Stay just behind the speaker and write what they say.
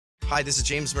Hi, this is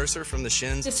James Mercer from The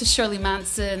Shins. This is Shirley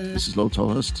Manson. This is Lo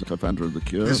Tolhurst, co-founder of The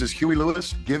Cure. This is Huey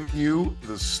Lewis giving you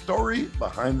the story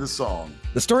behind the song.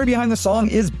 The Story Behind the Song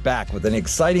is back with an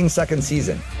exciting second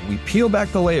season. We peel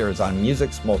back the layers on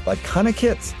music's most iconic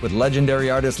hits with legendary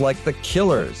artists like The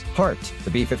Killers, Heart, the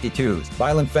B-52s,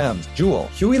 Violent Femmes, Jewel,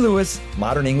 Huey Lewis,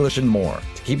 Modern English, and more.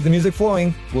 To keep the music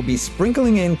flowing, we'll be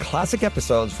sprinkling in classic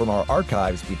episodes from our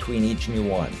archives between each new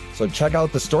one. So check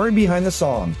out The Story Behind the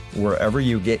Song wherever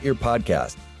you get your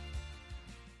podcast.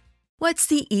 What's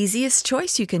the easiest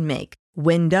choice you can make?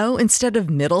 Window instead of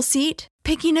middle seat?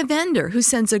 Picking a vendor who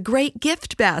sends a great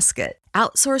gift basket?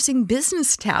 Outsourcing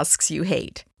business tasks you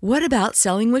hate? What about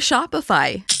selling with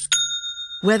Shopify?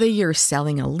 Whether you're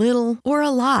selling a little or a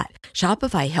lot,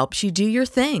 Shopify helps you do your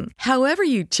thing, however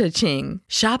you cha-ching.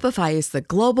 Shopify is the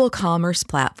global commerce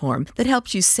platform that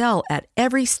helps you sell at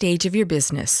every stage of your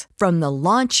business. From the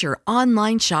launch your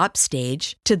online shop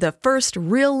stage to the first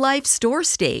real-life store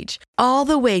stage, all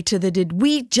the way to the did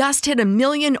we just hit 1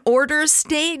 million orders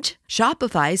stage.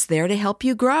 Shopify's there to help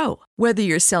you grow. Whether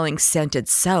you're selling scented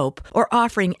soap or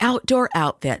offering outdoor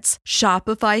outfits,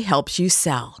 Shopify helps you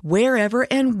sell. Wherever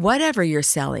and whatever you're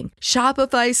selling,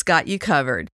 Shopify's got you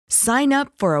covered. Sign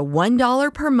up for a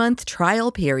 $1 per month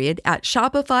trial period at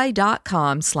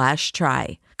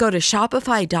shopify.com/try. Go to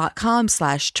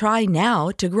shopify.com/try now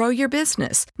to grow your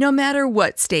business, no matter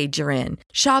what stage you're in.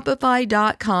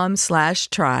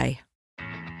 Shopify.com/try.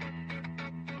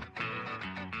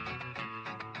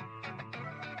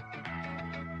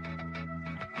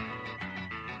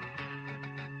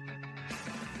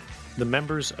 The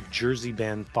members of Jersey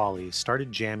band Folly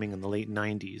started jamming in the late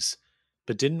 90s,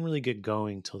 but didn't really get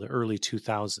going till the early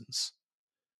 2000s.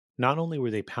 Not only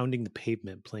were they pounding the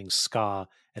pavement playing ska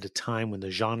at a time when the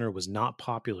genre was not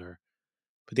popular,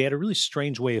 but they had a really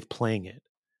strange way of playing it.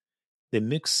 They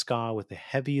mixed ska with the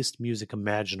heaviest music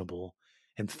imaginable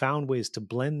and found ways to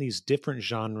blend these different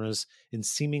genres in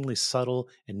seemingly subtle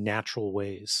and natural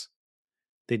ways.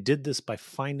 They did this by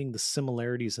finding the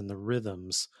similarities in the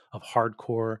rhythms of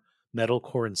hardcore,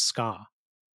 metalcore, and ska.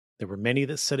 There were many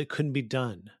that said it couldn't be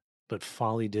done, but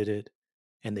Folly did it,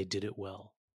 and they did it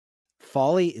well.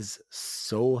 Folly is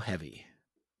so heavy.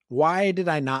 Why did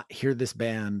I not hear this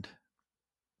band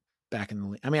back in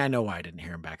the... I mean, I know why I didn't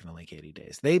hear them back in the late 80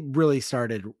 days. They really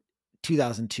started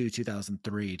 2002,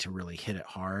 2003 to really hit it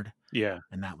hard. Yeah.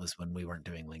 And that was when we weren't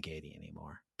doing Link 80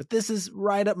 anymore. But this is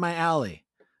right up my alley.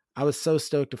 I was so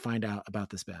stoked to find out about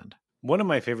this band. One of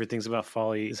my favorite things about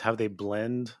Folly is how they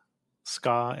blend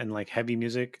ska and like heavy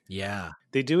music. Yeah.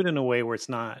 They do it in a way where it's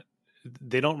not...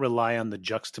 They don't rely on the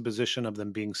juxtaposition of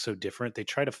them being so different. They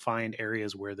try to find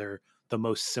areas where they're the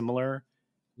most similar.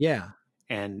 Yeah.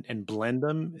 And blend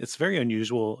them. It's very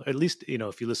unusual, at least, you know,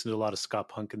 if you listen to a lot of ska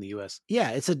punk in the US.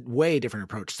 Yeah, it's a way different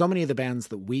approach. So many of the bands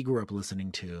that we grew up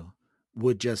listening to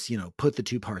would just, you know, put the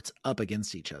two parts up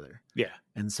against each other. Yeah.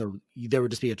 And so there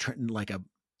would just be a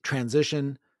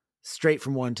transition straight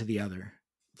from one to the other.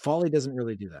 Folly doesn't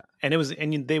really do that. And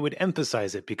they would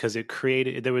emphasize it because it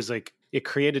created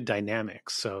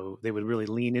dynamics. So they would really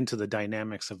lean into the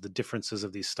dynamics of the differences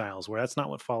of these styles, where that's not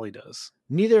what Folly does.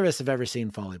 Neither of us have ever seen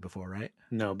Folly before, right?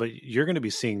 No, but you're going to be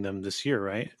seeing them this year,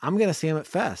 right? I'm going to see them at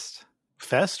Fest.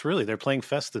 Fest? Really? They're playing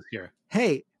Fest this year.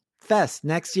 Hey, Fest,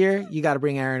 next year, you got to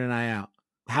bring Aaron and I out.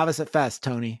 Have us at Fest,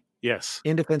 Tony. Yes.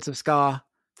 In Defense of Ska,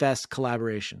 Fest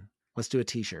collaboration. Let's do a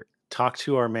t-shirt. Talk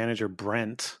to our manager,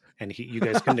 Brent, and you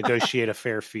guys can negotiate a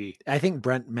fair fee. I think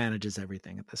Brent manages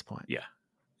everything at this point. Yeah.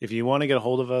 If you want to get a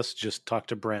hold of us, just talk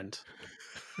to Brent.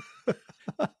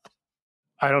 I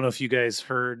don't know if you guys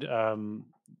heard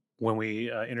when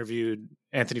we interviewed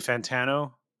Anthony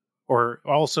Fantano, or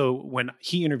also when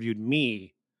he interviewed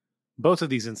me. Both of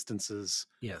these instances,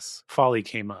 yes, Folly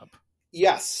came up.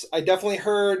 Yes, I definitely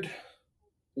heard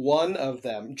one of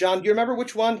them. John, do you remember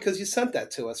which one? Because you sent that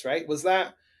to us, right? Was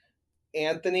that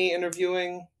Anthony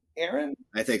interviewing Aaron?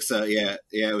 I think so. Yeah,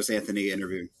 it was Anthony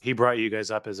interviewing. He brought you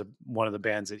guys up as one of the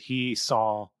bands that he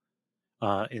saw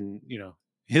in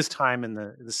his time in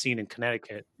the scene in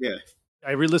Connecticut. Yeah,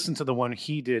 I re-listened to the one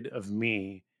he did of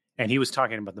me, and he was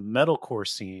talking about the metalcore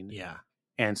scene. Yeah,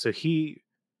 and so he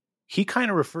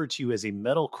kind of referred to you as a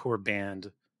metalcore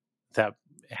band that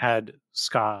had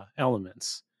ska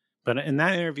elements. But in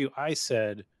that interview, I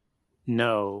said,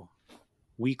 no,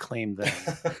 we claim them.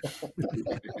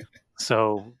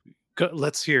 So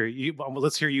let's hear you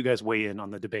guys weigh in on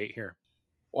the debate here.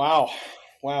 Wow.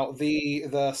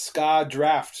 The ska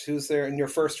draft. Who's there in your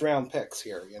first round picks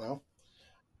here, you know?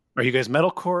 Are you guys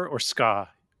metalcore or ska?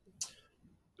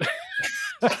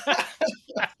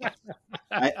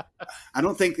 I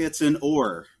don't think it's an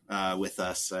or. with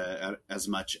us as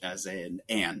much as an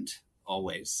and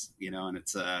always, and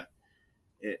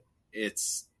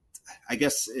it's I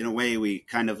guess in a way we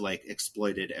kind of like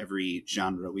exploited every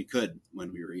genre we could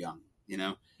when we were young,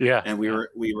 Yeah. and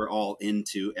we were all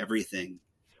into everything.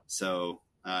 So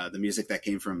the music that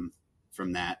came from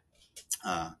that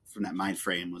mind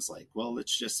frame was like, well,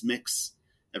 let's just mix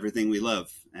everything we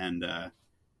love. And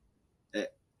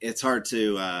it's hard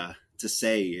to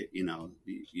say,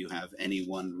 you have any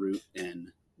one root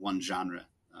in one genre,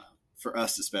 for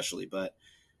us especially. But,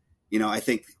 I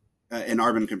think, and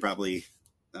Arben can probably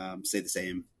say the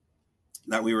same,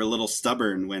 that we were a little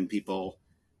stubborn when people,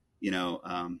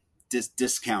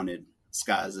 discounted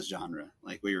ska as a genre.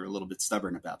 Like we were a little bit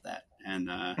stubborn about that.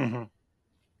 And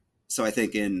so I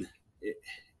think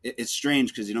it's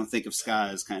strange because you don't think of ska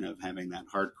as kind of having that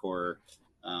hardcore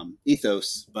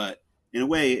ethos, but in a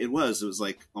way it was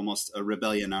like almost a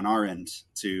rebellion on our end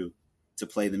to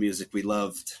play the music we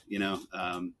loved,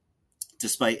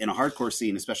 despite in a hardcore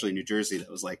scene, especially in New Jersey,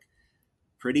 that was like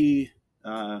pretty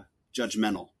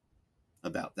judgmental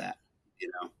about that,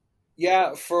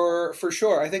 Yeah, for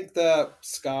sure. I think the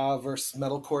ska versus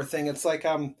metalcore thing, it's like,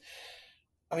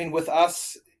 with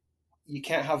us, you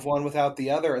can't have one without the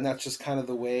other, and that's just kind of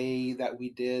the way that we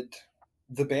did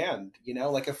the band,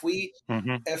 like if we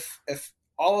if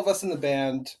all of us in the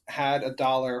band had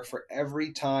 $1 for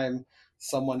every time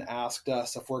someone asked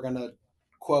us if we're gonna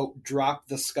quote drop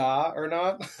the ska or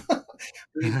not,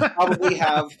 we probably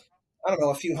have, I don't know,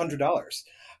 a few $100.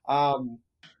 And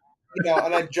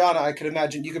John, I could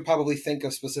imagine you could probably think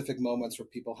of specific moments where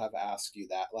people have asked you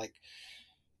that, like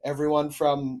everyone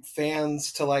from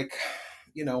fans to like,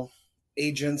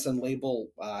 agents and label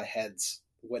heads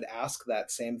would ask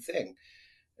that same thing.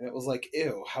 And it was like,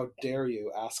 ew, how dare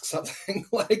you ask something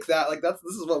like that? Like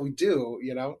this is what we do,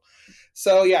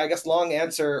 So yeah, I guess long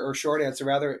answer or short answer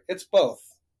rather, it's both,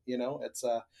 it's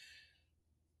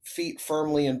feet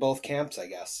firmly in both camps, I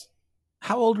guess.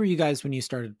 How old were you guys when you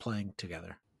started playing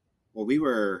together? Well, we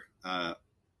were, Arben,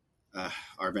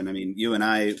 I mean, you and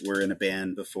I were in a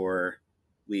band before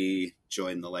we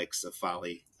joined the likes of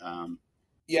Folly.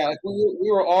 Yeah, we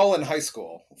were all in high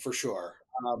school for sure.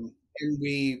 And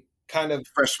we kind of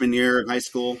freshman year of high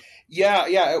school. Yeah,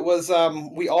 it was.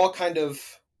 We all kind of.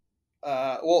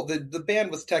 The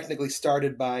band was technically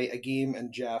started by Agim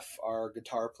and Jeff, our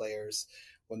guitar players,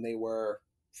 when they were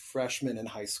freshmen in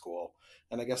high school.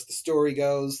 And I guess the story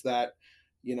goes that,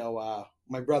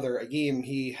 my brother Agim,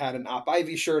 he had an Op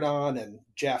Ivy shirt on, and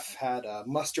Jeff had a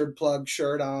Mustard Plug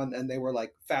shirt on, and they were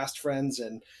like fast friends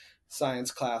in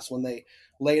science class when they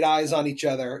laid eyes on each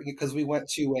other, because we went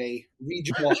to a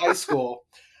regional high school.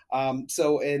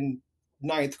 So in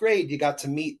 9th grade, you got to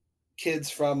meet kids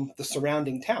from the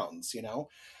surrounding towns,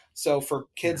 So for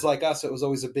kids like us, it was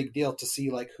always a big deal to see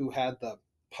like who had the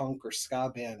punk or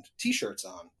ska band t-shirts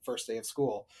on first day of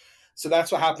school. So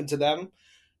that's what happened to them,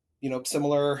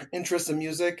 similar interests in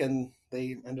music, and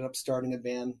they ended up starting a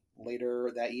band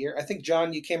later that year. I think,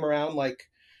 John, you came around like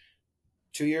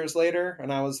 2 years later,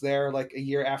 and I was there like a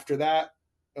year after that.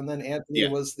 And then Anthony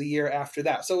was the year after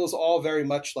that. So it was all very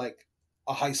much like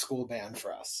a high school band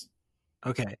for us.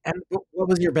 Okay. And what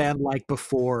was your band like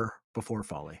before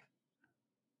Folly?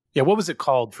 Yeah, what was it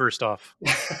called first off?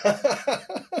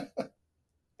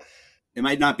 It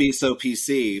might not be so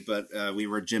PC, but we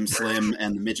were Jim Slim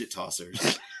and the Midget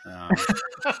Tossers,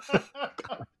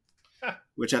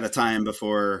 which at a time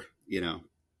before,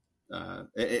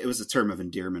 it was a term of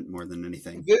endearment more than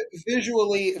anything.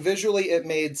 Visually, it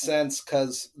made sense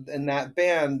because in that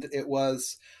band, it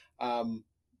was,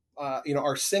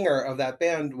 our singer of that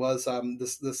band was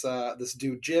this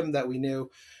dude Jim that we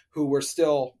knew, who we're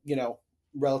still,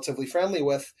 relatively friendly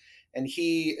with, and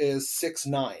he is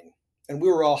 6'9". And we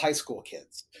were all high school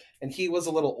kids. And he was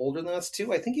a little older than us,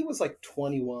 too. I think he was like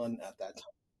 21 at that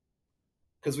time.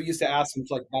 Because we used to ask him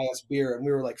to like buy us beer, and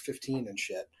we were like 15 and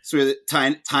shit. So we were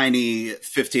tiny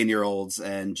 15-year-olds,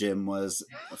 and Jim was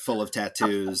full of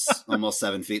tattoos, almost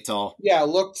 7 feet tall. Yeah,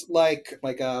 looked like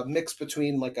a mix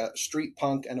between like a street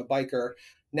punk and a biker.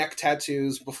 Neck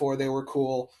tattoos before they were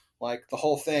cool, like the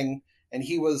whole thing. And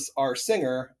he was our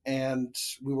singer, and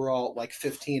we were all like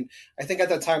 15. I think at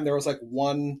that time there was like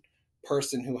one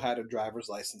person who had a driver's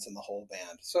license in the whole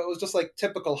band. So it was just like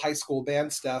typical high school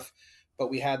band stuff, but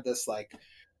we had this like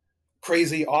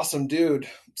crazy awesome dude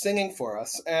singing for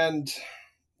us. And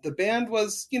the band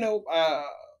was,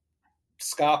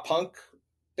 ska punk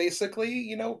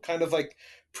basically, kind of like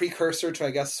precursor to, I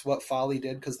guess, what Folly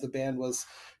did, because the band was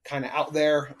kind of out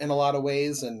there in a lot of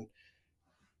ways and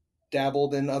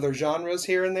dabbled in other genres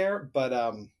here and there. But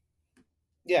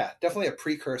definitely a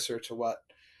precursor to what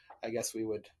I guess we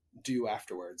would do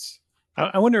afterwards.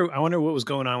 I wonder what was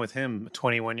going on with him, a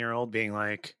 21-year-old being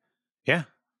like, yeah,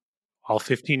 all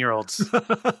 15-year-olds.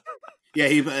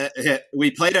 Yeah,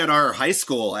 we played at our high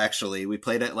school. Actually, we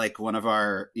played at like one of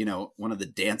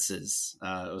the dances.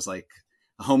 It was like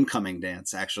a homecoming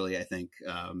dance. Actually, I think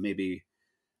maybe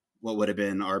what would have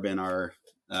been Arben our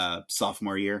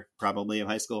sophomore year, probably, of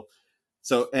high school.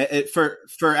 So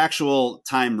for actual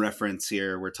time reference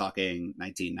here, we're talking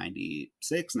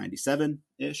 1996, 97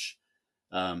 ish.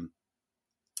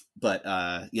 But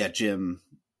yeah, Jim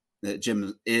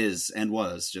is and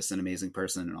was just an amazing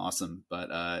person and awesome. But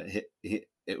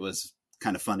it was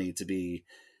kind of funny to be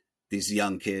these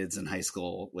young kids in high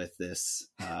school with this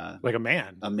like a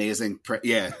man, amazing,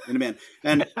 and a man.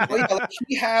 And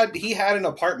he had an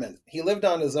apartment. He lived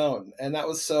on his own, and that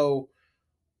was so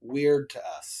weird to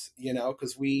us,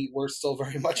 because we were still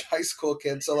very much high school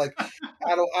kids. So like,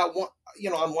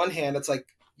 on one hand, it's like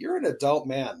you're an adult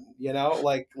man,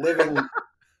 like living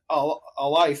a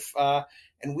life,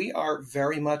 and we are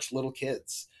very much little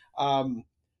kids.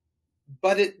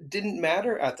 But it didn't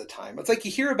matter at the time. It's like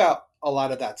you hear about a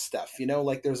lot of that stuff,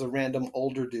 like there's a random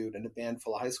older dude in a band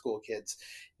full of high school kids.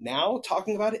 Now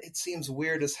talking about it, it seems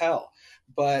weird as hell.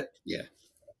 But yeah,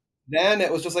 then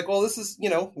it was just like, well, this is,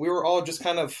 we were all just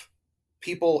kind of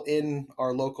people in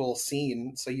our local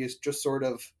scene. So you just sort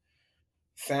of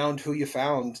found who you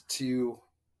found to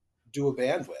do a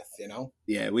band with,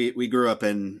 Yeah, we grew up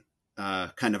in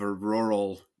kind of a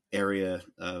rural area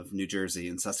of New Jersey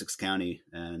in Sussex County,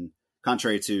 and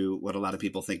contrary to what a lot of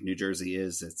people think New Jersey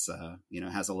is, it's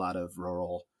has a lot of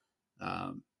rural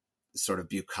sort of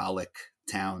bucolic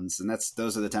towns, and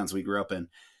those are the towns we grew up in.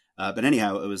 But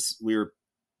anyhow, we were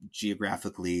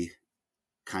geographically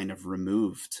kind of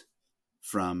removed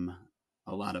from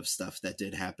a lot of stuff that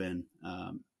did happen.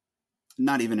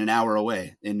 Not even an hour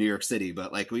away in New York City,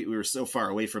 but like we were so far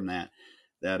away from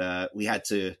that we had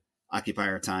to occupy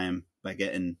our time by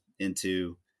getting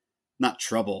into not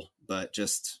trouble, but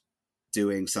just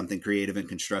doing something creative and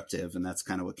constructive. And that's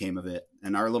kind of what came of it.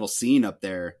 And our little scene up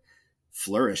there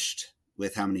flourished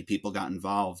with how many people got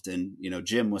involved. And,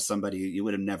 Jim was somebody you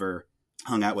would have never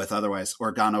hung out with otherwise,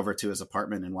 or gone over to his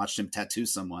apartment and watched him tattoo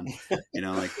someone,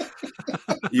 like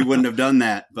you wouldn't have done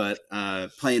that. But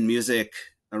playing music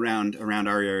around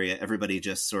our area, everybody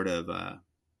just sort of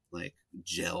like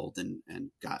gelled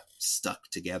and got stuck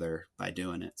together by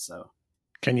doing it. So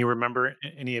can you remember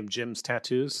any of Jim's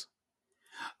tattoos?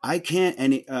 I can't.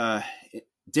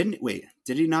 Did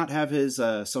he not have his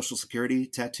Social Security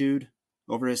tattooed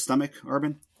over his stomach,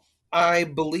 Arben? I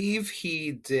believe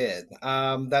he did.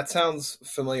 That sounds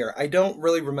familiar. I don't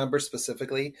really remember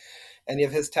specifically any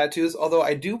of his tattoos, although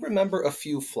I do remember a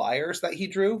few flyers that he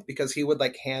drew, because he would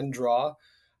like hand draw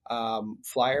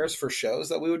flyers for shows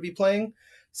that we would be playing.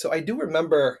 So I do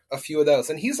remember a few of those.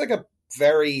 And he's like a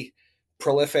very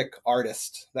prolific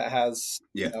artist that has,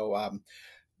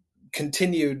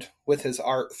 continued with his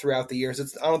art throughout the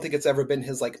years. I don't think it's ever been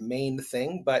his like main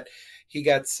thing, but he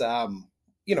gets,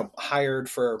 hired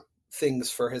for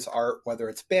things for his art, whether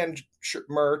it's band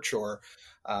merch or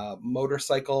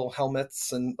motorcycle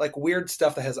helmets and like weird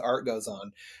stuff that his art goes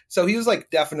on. So he was like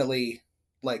definitely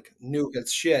like knew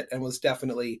his shit and was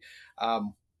definitely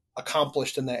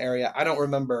accomplished in that area. I don't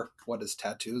remember what his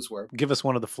tattoos were. Give us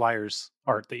one of the flyers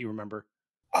art that you remember.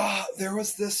 There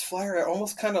was this flyer. It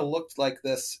almost kind of looked like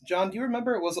this. John, do you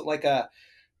remember? Was it like a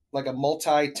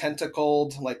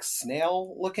multi-tentacled, like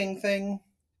snail-looking thing?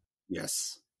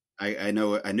 Yes, I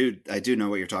know. I do know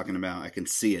what you're talking about. I can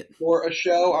see it. For a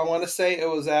show, I want to say it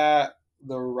was at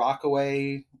the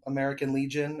Rockaway American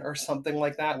Legion or something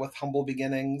like that, with Humble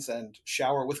Beginnings and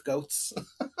Shower with Goats.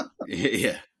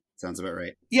 Yeah, sounds about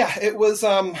right. Yeah, it was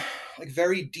like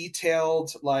very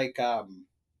detailed, like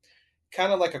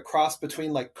kind of like a cross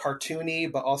between like cartoony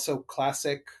but also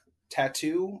classic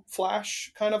tattoo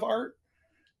flash kind of art,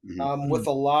 with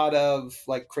a lot of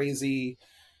like crazy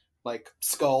like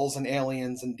skulls and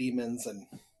aliens and demons and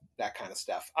that kind of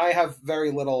stuff. I have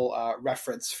very little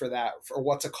reference for that, for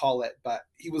what to call it, but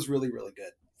he was really, really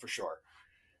good for sure.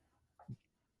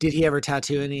 Did he ever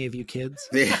tattoo any of you kids?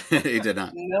 He did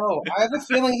not. No, I have a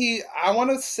feeling I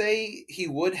want to say he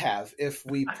would have if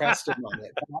we pressed him on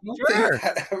it. But I don't think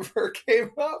that ever came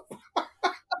up.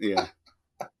 Yeah.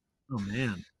 Oh,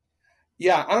 man.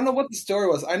 Yeah, I don't know what the story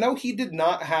was. I know he did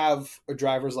not have a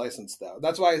driver's license, though.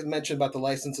 That's why I mentioned about the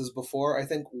licenses before. I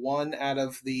think one out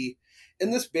of in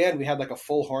this band, we had like a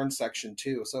full horn section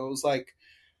too. So it was like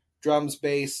drums,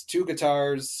 bass, 2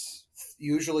 guitars,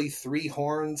 usually 3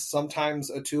 horns, sometimes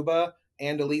a tuba,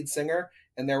 and a lead singer.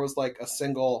 And there was like a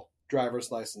single driver's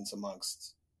license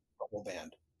amongst the whole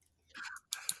band.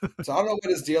 So I don't know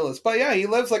what his deal is. But yeah, he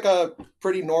lives like a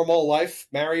pretty normal life,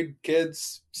 married,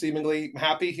 kids, seemingly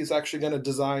happy. He's actually going to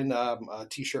design a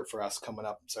t-shirt for us coming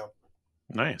up. So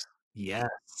Nice. Yes,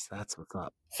 that's what's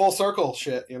up. full circle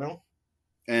shit, you know?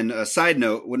 And a side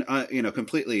note, when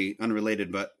completely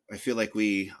unrelated, but I feel like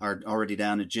we are already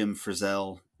down a Jim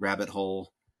Frizzell rabbit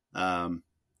hole. And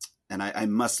I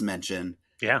must mention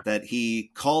that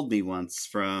he called me once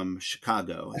from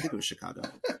Chicago. I think it was Chicago.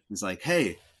 He's like,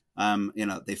 hey,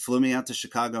 they flew me out to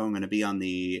Chicago. I'm going to be on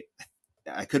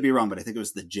I could be wrong, but I think it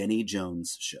was the Jenny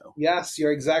Jones show. Yes,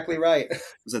 you're exactly right.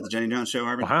 Was that the Jenny Jones show,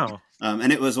 Arben? Wow.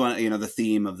 And it was one, the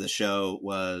theme of the show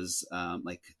was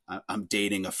I'm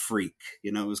dating a freak.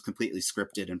 It was completely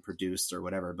scripted and produced or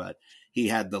whatever, but he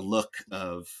had the look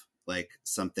of like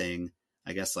something,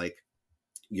 I guess, like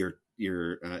your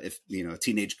if a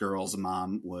teenage girl's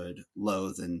mom would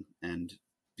loathe and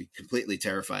be completely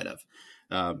terrified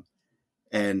of.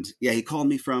 And yeah, he called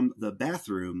me from the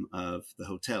bathroom of the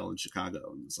hotel in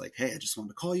Chicago and was like, hey, I just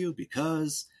wanted to call you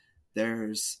because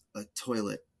there's a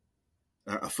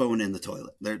phone in the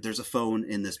toilet. There's a phone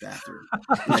in this bathroom.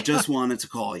 And I just wanted to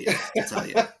call you to tell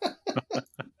you.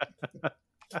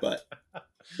 But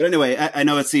anyway, I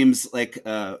know it seems like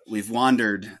we've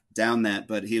wandered down that,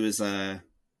 but he was a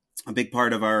big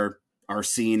part of our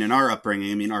scene and our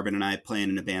upbringing. I mean, Arben and I playing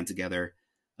in a band together.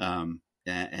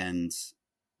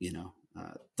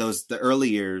 The early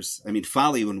years, I mean,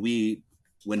 Folly, when we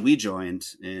joined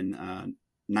in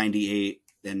 98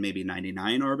 and maybe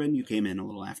 99, Arben, you came in a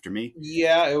little after me.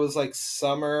 Yeah, it was like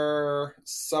summer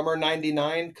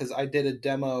 99 because I did a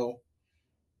demo.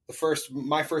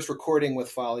 My first recording with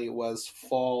Folly was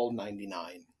fall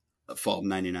 99. Fall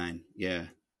 99, yeah.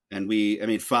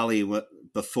 And Folly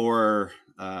before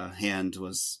hand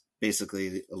was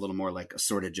basically a little more like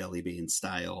Assorted Jelly Bean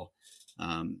style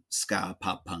ska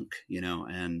pop punk,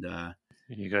 and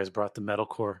you guys brought the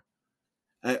metalcore.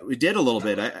 We did a little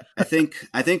bit. I think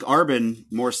Arben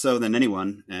more so than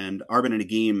anyone, and Arben and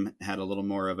Agim had a little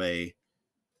more of a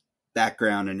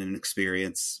background and an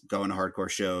experience going to hardcore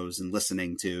shows and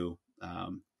listening to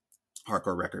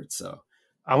hardcore records. So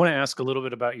I want to ask a little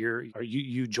bit about are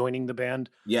you joining the band?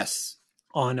 Yes.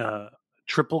 On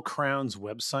Triple Crown's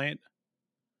website,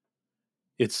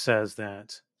 it says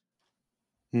that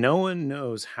no one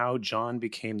knows how John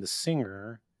became the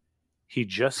singer. He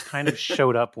just kind of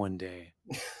showed up one day.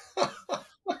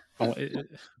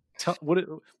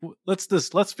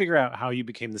 Let's figure out how you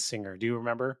became the singer. Do you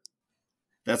remember?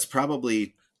 That's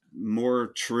probably more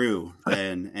true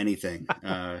than anything.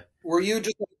 Were you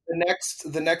just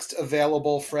the next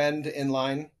available friend in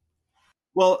line?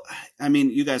 Well, I mean,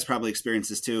 you guys probably experienced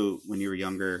this too when you were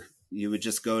younger. You would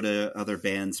just go to other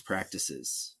bands'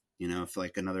 practices. If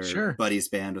like another buddy's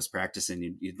band was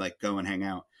practicing, you'd like go and hang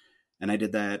out. And I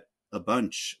did that a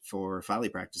bunch for Folly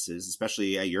practices,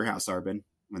 especially at your house, Arben,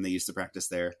 when they used to practice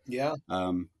there. Yeah.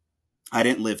 I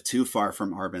didn't live too far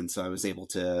from Arben, so I was able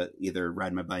to either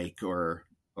ride my bike or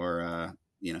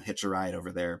hitch a ride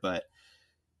over there. But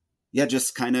yeah,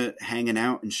 just kind of hanging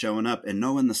out and showing up and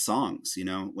knowing the songs,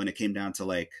 when it came down to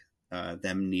like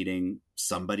them needing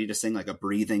somebody to sing, like a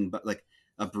breathing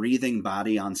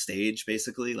body on stage,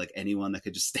 basically, like anyone that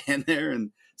could just stand there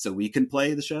and so we can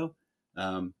play the show.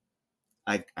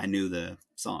 I knew the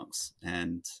songs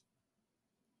and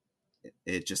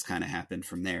it just kind of happened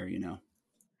from there,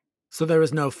 So there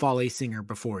was no Folly singer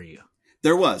before you?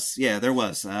 There was. Yeah, there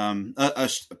was.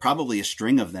 Probably a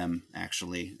string of them,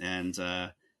 actually. And,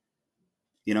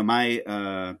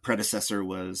 my predecessor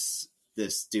was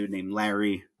this dude named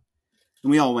Larry. And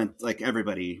we all went, like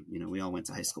everybody, we all went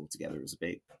to high school together. It was a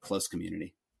big, close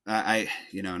community. And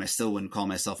I still wouldn't call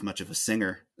myself much of a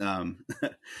singer.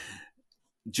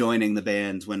 Joining the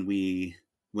band when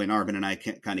Arben and I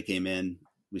kind of came in,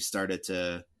 we started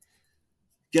to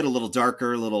get a little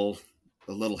darker, a little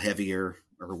heavier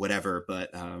or whatever.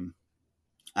 But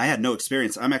I had no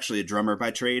experience. I'm actually a drummer by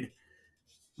trade,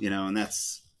 and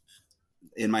that's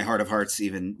in my heart of hearts.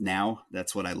 Even now,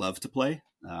 that's what I love to play.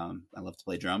 I love to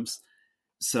play drums.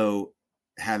 So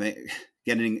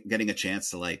getting a chance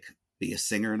to like be a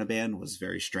singer in a band was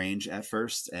very strange at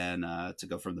first. And to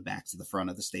go from the back to the front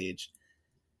of the stage,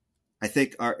 I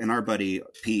think our buddy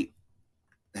Pete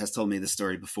has told me this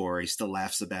story before. He still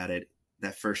laughs about it.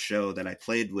 That first show that I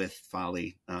played with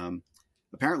Folly,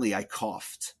 apparently I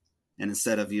coughed, and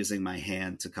instead of using my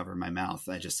hand to cover my mouth,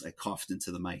 I coughed into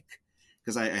the mic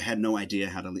because I had no idea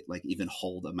how to like even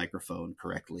hold a microphone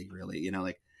correctly. Really,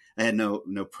 I had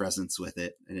no presence with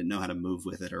it. I didn't know how to move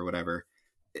with it or whatever.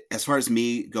 As far as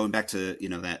me going back to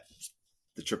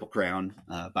the Triple Crown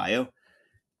bio,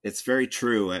 it's very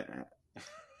true.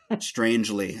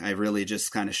 strangely, I really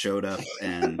just kind of showed up,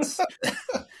 and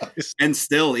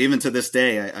still, even to this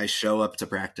day, I show up to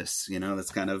practice.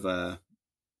 That's kind of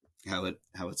how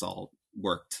it's all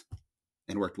worked,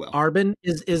 and worked well. Arben,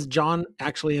 is John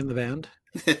actually in the band?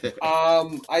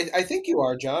 I think you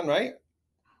are, John, right?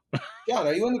 John,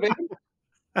 are you in the band?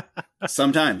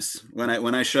 Sometimes when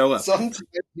I show up. Sometimes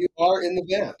you are in the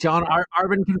band. John,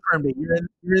 Arben confirmed it.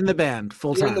 You're in the band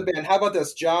full time. You're in the band. How about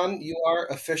this, John? You are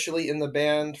officially in the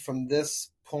band from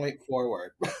this point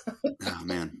forward. Oh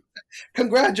man!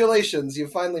 Congratulations, you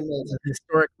finally made it.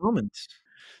 Historic moment.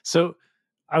 So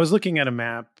I was looking at a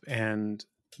map, and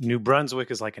New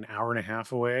Brunswick is like an hour and a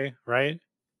half away, right?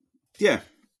 Yeah.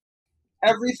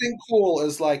 Everything cool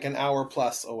is like an hour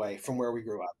plus away from where we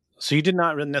grew up. So you did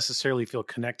not really necessarily feel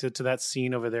connected to that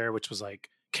scene over there, which was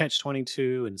like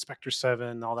Catch-22, Inspector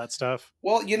 7, all that stuff?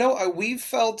 Well, we've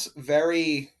felt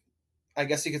very, I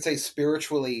guess you could say,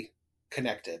 spiritually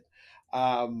connected.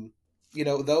 Though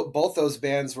both those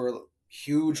bands were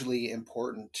hugely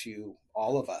important to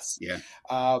all of us. Yeah.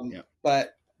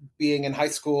 But being in high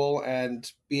school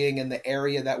and being in the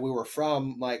area that we were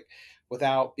from, like,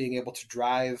 without being able to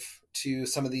drive to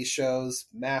some of these shows,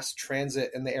 mass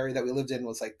transit in the area that we lived in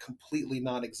was like completely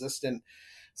non-existent.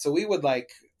 So we would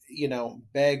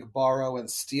beg, borrow, and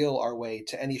steal our way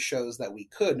to any shows that we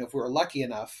could. And if we were lucky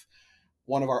enough,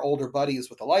 one of our older buddies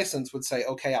with a license would say,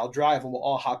 okay, I'll drive, and we'll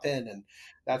all hop in. And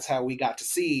that's how we got to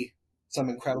see some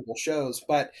incredible shows.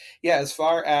 But yeah, as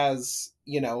far as,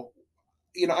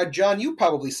 John, you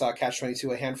probably saw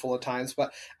Catch-22 a handful of times,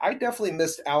 but I definitely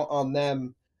missed out on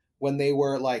them when they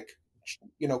were like,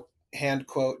 hand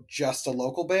quote, just a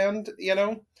local band,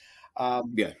 Yeah. I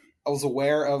was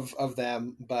aware of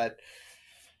them, but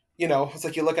it's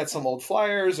like you look at some old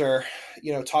flyers or,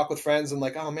 talk with friends and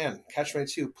like, oh man,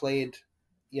 Catch-22 played,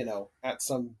 at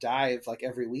some dive like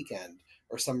every weekend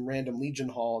or some random Legion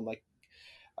hall. And like,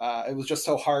 it was just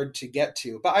so hard to get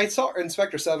to. But I saw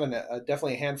Inspector 7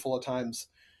 definitely a handful of times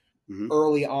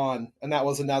early on. And that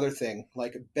was another thing,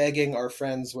 like begging our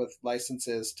friends with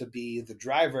licenses to be the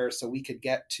driver so we could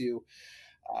get to,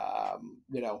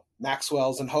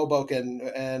 Maxwell's and Hoboken,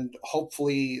 and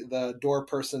hopefully the door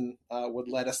person would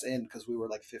let us in because we were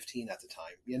like 15 at the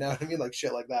time. You know what I mean? Like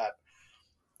shit like that.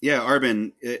 Yeah,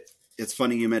 Arben, it's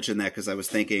funny you mentioned that because I was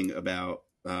thinking about,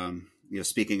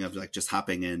 speaking of like just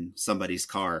hopping in somebody's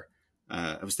car,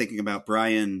 I was thinking about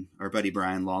our buddy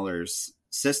Brian Lawler's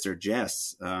sister,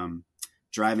 Jess,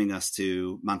 driving us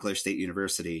to Montclair State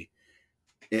University,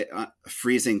 a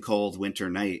freezing cold winter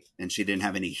night, and she didn't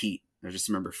have any heat. I just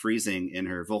remember freezing in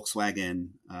her Volkswagen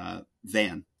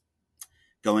van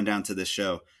going down to this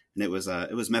show. And it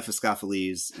was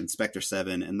Mephistopheles, Inspector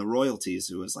 7, and the Royalties,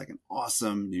 who was like an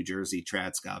awesome New Jersey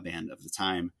trad ska band of the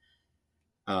time.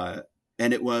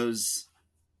 And it was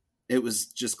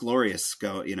just glorious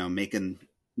making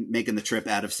the trip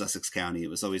out of Sussex County. It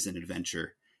was always an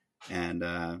adventure.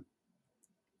 And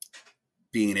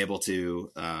being able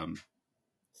to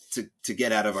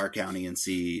get out of our county and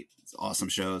see awesome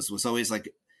shows was always like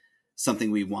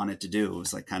something we wanted to do. It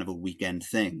was like kind of a weekend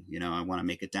thing. I want to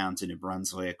make it down to New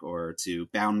Brunswick or to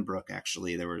Bound Brook.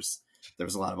 Actually, there was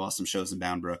a lot of awesome shows in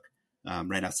Bound Brook,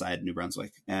 right outside New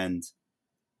Brunswick. And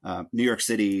New York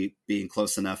City being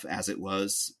close enough as it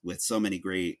was, with so many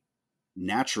great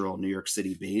natural New York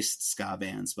City based ska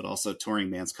bands, but also touring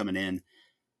bands coming in.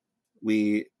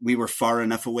 We were far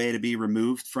enough away to be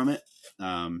removed from it,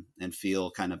 and feel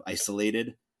kind of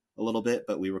isolated a little bit,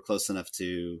 but we were close enough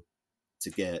to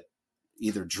get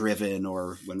either driven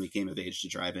or when we came of age to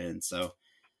drive in. So,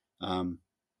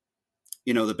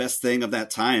 the best thing of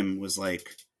that time was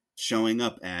like showing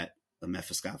up at a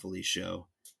Mephistopheles show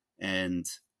and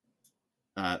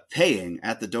paying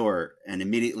at the door and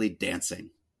immediately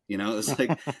dancing. It was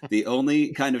like the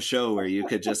only kind of show where you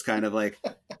could just kind of like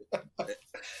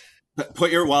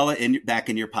put your wallet back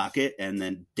in your pocket and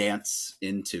then dance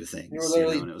into things. You were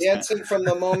literally dancing from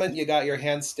the moment you got your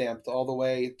hand stamped all the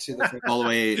way to all the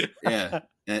way, yeah,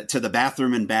 to the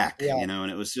bathroom and back. Yeah. And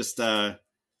it was just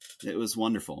it was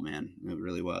wonderful, man. It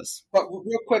really was. But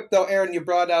real quick though, Aaron, you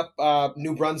brought up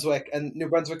New Brunswick, and New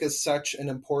Brunswick is such an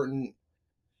important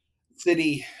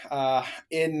city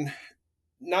in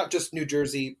not just New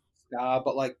Jersey,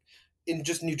 but like in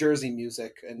just New Jersey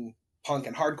music and punk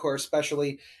and hardcore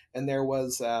especially. And there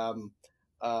was a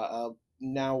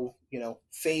now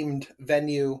famed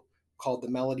venue called the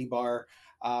Melody Bar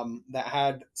that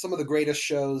had some of the greatest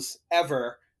shows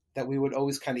ever that we would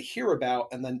always kind of hear about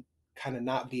and then kind of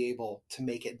not be able to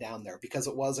make it down there because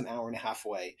it was an hour and a half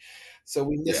away. So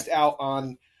we missed out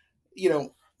on,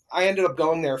 I ended up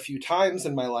going there a few times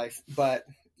in my life, but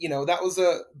that was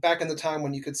back in the time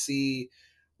when you could see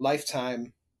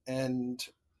Lifetime and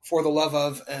For the Love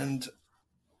of and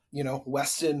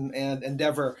Weston and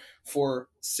Endeavor for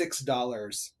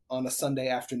 $6 on a Sunday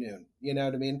afternoon. You know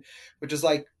what I mean? Which is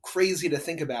like crazy to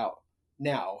think about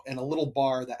now in a little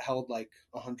bar that held like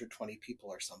 120 people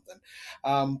or something.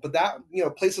 But that,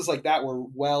 places like that were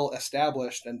well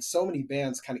established, and so many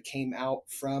bands kind of came out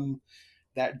from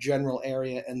that general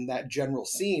area and that general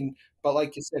scene. But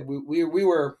like you said, we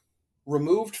were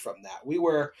removed from that. We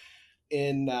were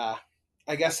in,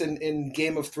 I guess in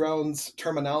Game of Thrones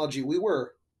terminology, we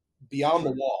were beyond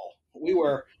the wall. We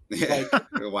were like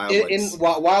wildlings. in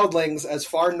wildlings, as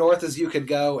far north as you could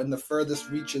go in the furthest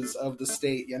reaches of the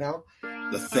state,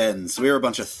 The Thens. We were a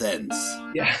bunch of Thens.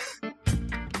 Yeah.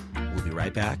 We'll be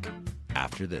right back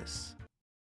after this.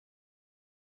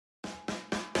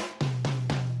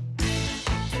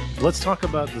 Let's talk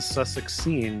about the Sussex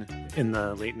scene in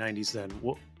the late 90s then.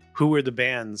 Who were the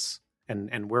bands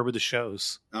and where were the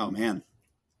shows? Oh, man.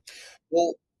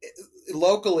 Well,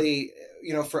 locally,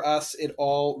 for us, it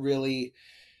all really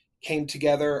came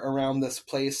together around this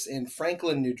place in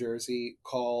Franklin, New Jersey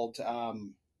called,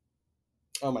 oh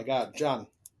my God, John.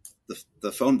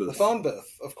 The phone booth. The phone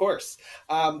booth, of course.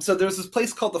 So there's this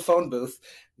place called the phone booth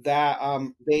that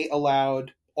they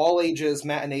allowed all ages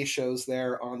matinee shows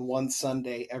there on one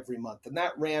Sunday every month. And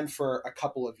that ran for a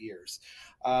couple of years.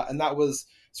 And that was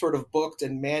sort of booked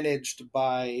and managed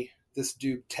by this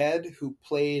dude, Ted, who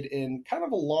played in kind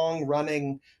of a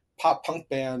long-running pop punk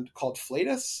band called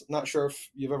Flatus. I'm not sure if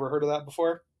you've ever heard of that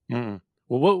before. Mm.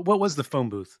 Well, what was the phone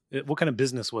booth? What kind of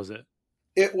business was it?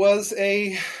 It was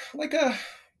a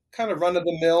kind of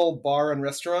run-of-the-mill bar and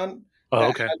restaurant. Oh,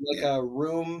 okay. Had a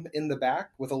room in the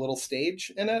back with a little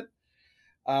stage in it.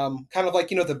 Kind of like,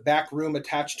 the back room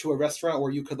attached to a restaurant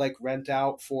where you could like rent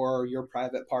out for your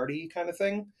private party kind of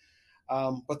thing.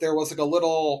 But there was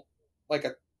like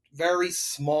a very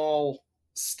small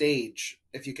stage,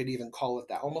 if you could even call it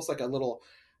that, almost like a little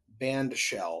band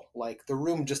shell. Like the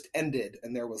room just ended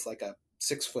and there was like a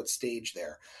 6-foot stage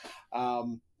there.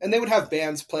 And they would have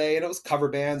bands play, and it was cover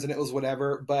bands and it was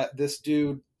whatever. But this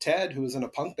dude, Ted, who was in a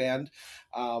punk band,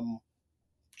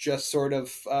 just sort of,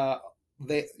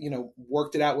 they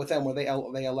worked it out with them where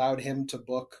they allowed him to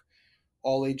book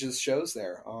all ages shows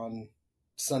there on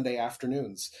Sunday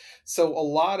afternoons. So a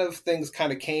lot of things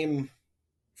kind of came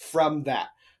from that,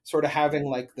 sort of having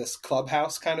like this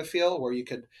clubhouse kind of feel where you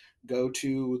could go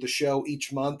to the show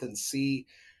each month and see,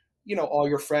 all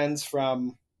your friends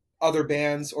from other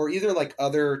bands or either like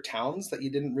other towns that you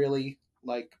didn't really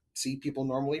like see people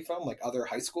normally from, like other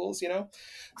high schools,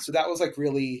 So that was like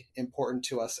really important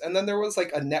to us. And then there was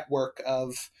like a network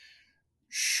of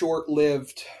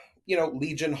short-lived,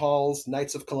 Legion Halls,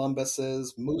 Knights of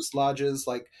Columbus's, Moose Lodges,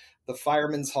 like the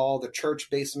Fireman's Hall, the church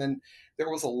basement. There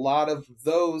was a lot of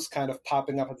those kind of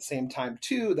popping up at the same time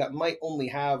too that might only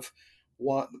have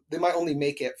one, they might only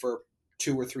make it for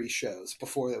 2 or 3 shows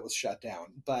before it was shut down.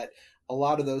 But a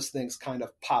lot of those things kind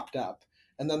of popped up.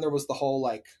 And then there was the whole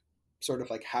like sort of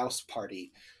like house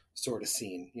party sort of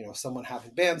scene, someone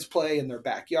having bands play in their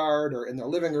backyard or in their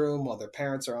living room while their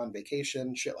parents are on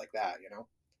vacation, shit like that,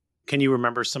 Can you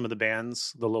remember some of the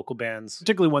bands, the local bands,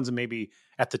 particularly ones that maybe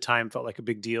at the time felt like a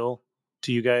big deal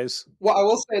to you guys? Well, I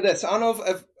will say this. I don't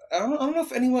know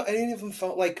if any of them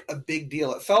felt like a big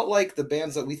deal. It felt like the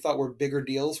bands that we thought were bigger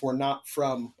deals were not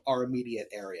from our immediate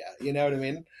area. You know what I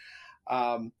mean?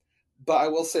 But I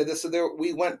will say this. So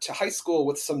we went to high school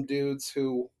with some dudes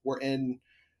who were in,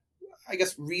 I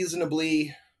guess,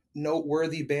 reasonably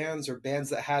noteworthy bands or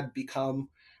bands that had become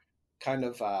kind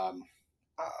of,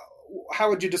 how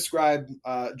would you describe,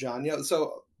 John?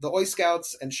 So the Oi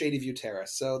Scouts and Shady View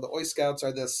Terrace. So the Oi Scouts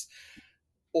are this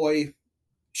Oi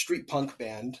street punk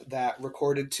band that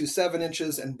recorded to 7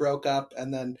 inches and broke up.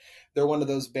 And then they're one of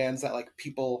those bands that like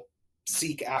people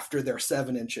seek after their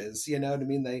 7 inches. You know what I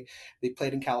mean? They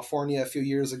played in California a few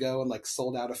years ago and like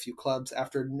sold out a few clubs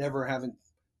after never having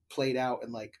played out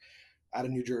in like out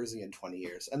of New Jersey in 20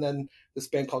 years. And then this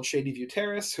band called Shady View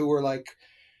Terrace, who were like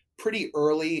pretty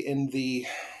early in the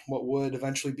what would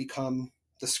eventually become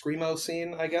the screamo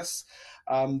scene, I guess.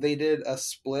 They did a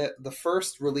split, the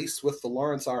first release with the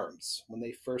Lawrence Arms when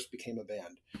they first became a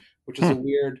band, which is a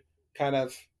weird kind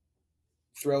of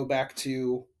throwback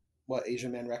to what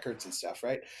Asian Man Records and stuff,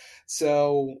 right?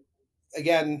 So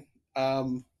again,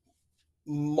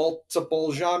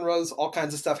 multiple genres, all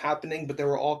kinds of stuff happening, but they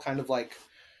were all kind of like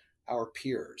our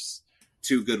peers.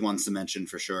 2 good ones to mention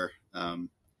for sure.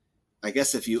 I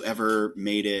guess if you ever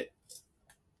made it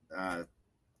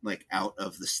like out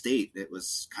of the state, it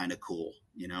was kind of cool,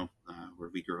 where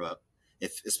we grew up.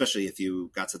 especially if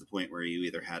you got to the point where you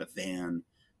either had a van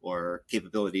or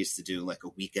capabilities to do like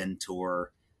a weekend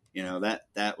tour,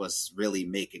 that was really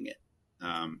making it.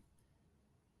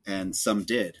 And some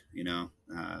did,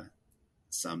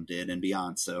 some did and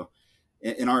beyond. So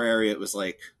in our area, it was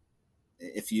like,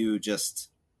 if you just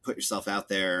put yourself out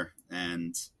there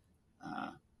and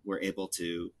were able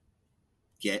to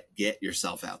get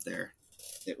yourself out there,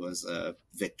 it was a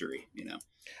victory.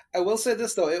 I will say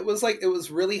this though, it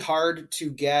was really hard to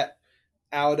get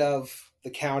out of the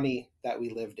county that we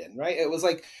lived in, right? It was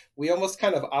like we almost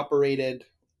kind of operated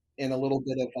in a little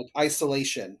bit of like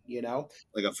isolation,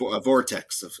 like a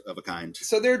vortex of a kind.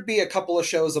 So there'd be a couple of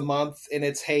shows a month in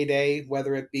its heyday,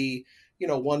 whether it be,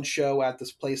 one show at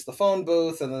this place, the phone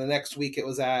booth, and then the next week it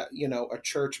was at, a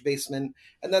church basement.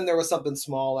 And then there was something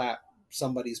small at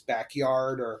somebody's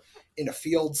backyard or in a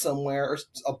field somewhere or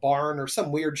a barn or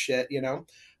some weird shit,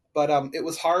 But it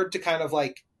was hard to kind of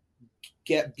like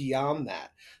get beyond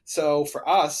that. So for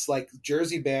us, like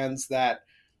Jersey bands that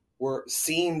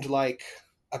seemed like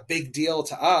a big deal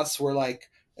to us were like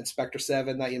Inspector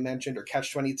 7 that you mentioned, or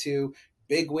Catch 22.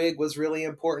 Bigwig was really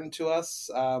important to us.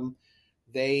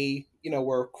 They,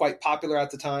 were quite popular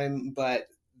at the time, but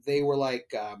they were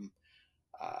like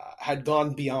had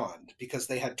gone beyond because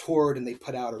they had toured and they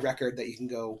put out a record that you can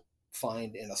go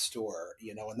find in a store,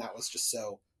 and that was just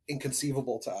so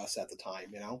inconceivable to us at the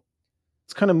time,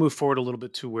 Let's kind of move forward a little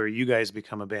bit to where you guys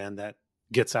become a band that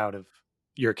gets out of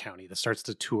your county, that starts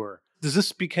to tour. Does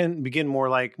this begin more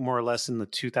or less in the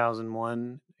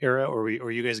 2001 era, or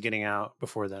are you guys getting out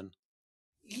before then?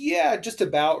 Yeah, just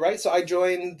about, right? So I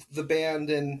joined the band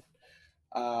in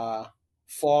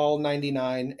fall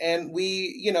 99, and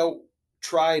we,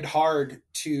 tried hard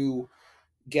to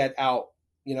get out,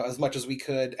 as much as we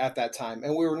could at that time.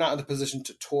 And we were not in the position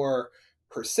to tour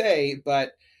per se,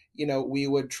 but, we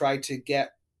would try to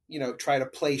try to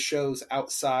play shows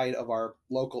outside of our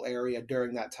local area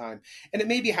during that time. And it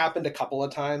maybe happened a couple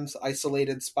of times,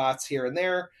 isolated spots here and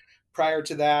there. Prior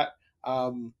to that,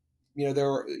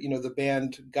 there were, the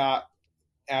band got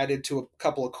added to a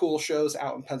couple of cool shows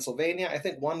out in Pennsylvania. I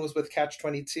think one was with Catch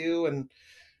 22 and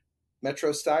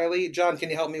Metro Styley. John, can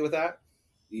you help me with that?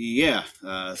 Yeah,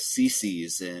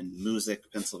 CC's in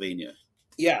Music, Pennsylvania.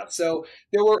 Yeah, so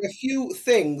there were a few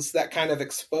things that kind of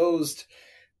exposed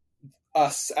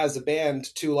us as a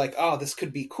band to like, oh, this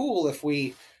could be cool if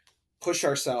we push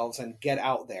ourselves and get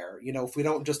out there. If we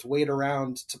don't just wait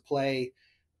around to play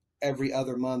every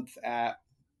other month at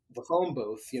the phone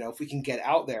booth, if we can get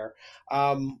out there.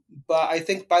 But I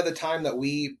think by the time that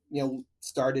we,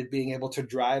 started being able to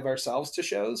drive ourselves to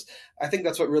shows, I think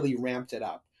that's what really ramped it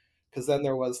up. Because then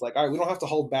there was like, all right, we don't have to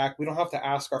hold back. We don't have to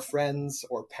ask our friends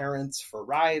or parents for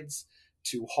rides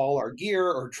to haul our gear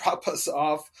or drop us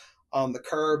off on the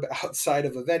curb outside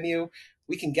of a venue.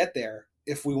 We can get there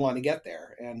if we want to get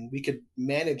there, and we could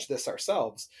manage this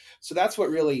ourselves. So that's what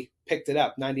really picked it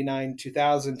up. 99,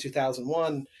 2000,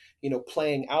 2001,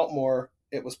 playing out more,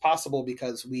 it was possible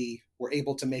because we were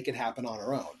able to make it happen on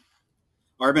our own.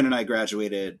 Arben and I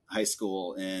graduated high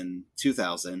school in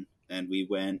 2000, and we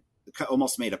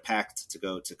almost made a pact to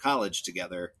go to college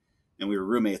together, and we were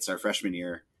roommates our freshman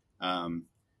year, not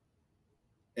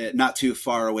too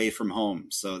far away from home,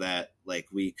 so that like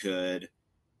we could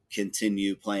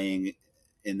continue playing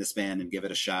in this band and give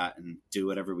it a shot and do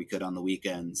whatever we could on the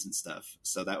weekends and stuff.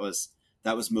 So that was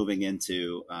moving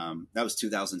into that was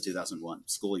 2001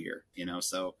 school year,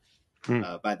 so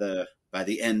by the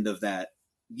end of that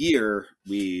year,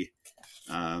 we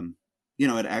had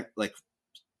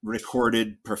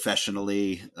recorded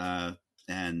professionally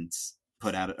and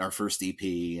put out our first EP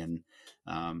and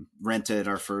rented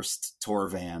our first tour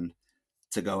van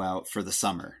to go out for the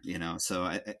summer,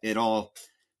 so it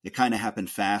kind of happened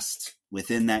fast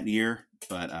within that year.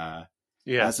 But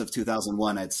as of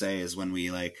 2001, I'd say is when we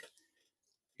and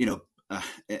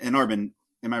Arben,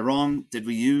 am I wrong? Did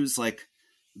we use like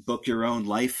Book Your Own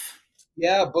Life?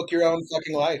 Yeah, Book Your Own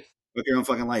Fucking Life. Book Your Own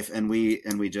Fucking Life. And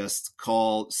we just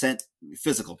sent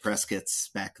physical press kits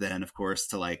back then, of course,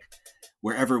 to like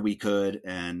wherever we could.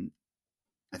 And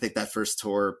I think that first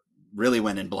tour really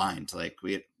went in blind. Like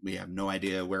we have no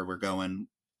idea where we're going,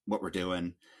 what we're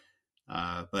doing.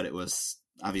 But it was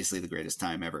obviously the greatest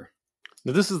time ever.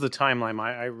 Now, this is the timeline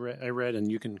I read,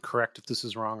 and you can correct if this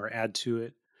is wrong or add to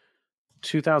it.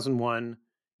 2001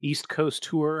 East Coast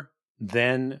tour,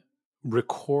 then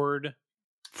record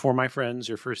For My Friends,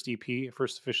 your first EP,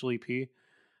 first official EP,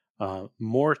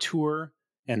 more tour,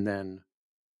 and then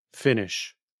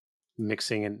finish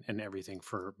mixing and everything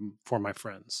for My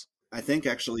Friends. I think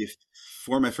actually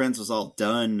For My Friends was all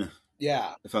done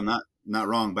Yeah. If I'm not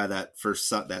wrong, by that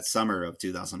that summer of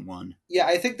 2001. Yeah,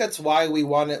 I think that's why we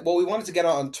wanted to get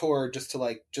on tour just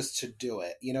to do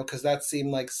it, because that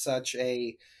seemed like such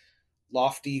a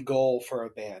lofty goal for a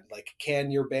band. Like,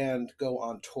 can your band go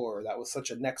on tour? That was such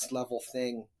a next level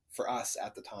thing for us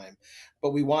at the time.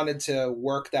 But we wanted to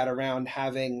work that around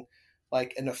having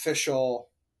like an official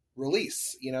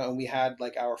release, and we had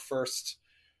like our first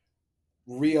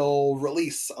real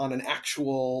release on an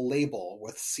actual label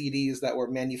with CDs that were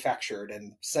manufactured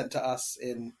and sent to us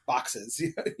in boxes,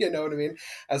 you know what I mean?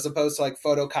 As opposed to like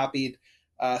photocopied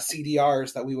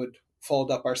CDRs that we would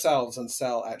fold up ourselves and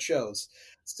sell at shows.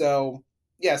 So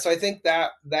yeah, so I think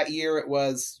that year it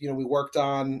was, we worked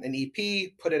on an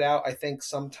EP, put it out, I think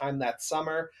sometime that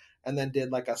summer, and then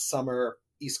did like a summer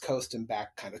East Coast and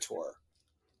back kind of tour.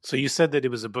 So you said that it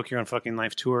was a Book Your Own Fucking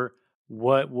Life tour.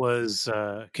 What was,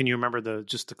 can you remember the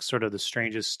sort of the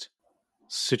strangest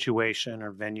situation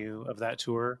or venue of that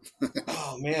tour?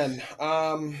 Oh man.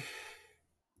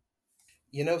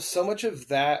 So much of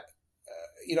that,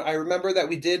 I remember that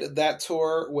we did that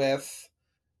tour with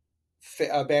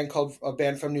a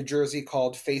band from New Jersey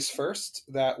called Face First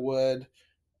that would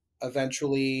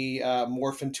eventually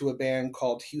morph into a band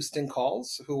called Houston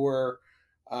Calls, who were,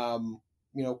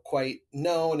 quite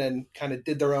known and kind of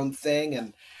did their own thing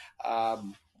and,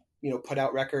 put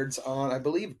out records on, I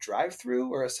believe, Drive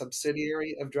Thru or a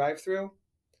subsidiary of Drive Thru.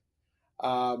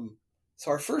 So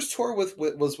our first tour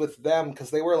was with them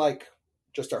because they were like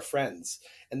just our friends,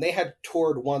 and they had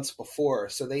toured once before,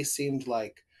 so they seemed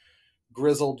like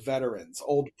grizzled veterans,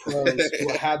 old pros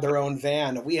who had their own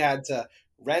van, and we had to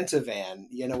rent a van,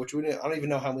 which I don't even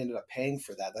know how we ended up paying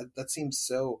for that. That seems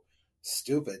so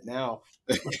stupid now.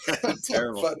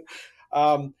 Terrible.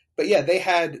 But yeah, they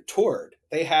had toured.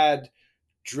 They had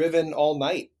driven all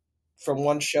night from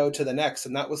one show to the next,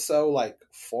 and that was so like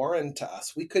foreign to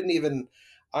us. We couldn't even,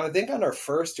 I think on our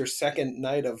first or second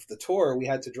night of the tour, we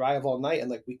had to drive all night and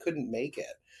like we couldn't make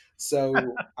it. So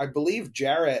I believe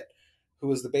Jarrett, who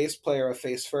was the bass player of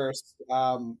Face First,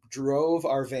 drove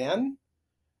our van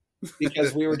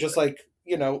because we were just like,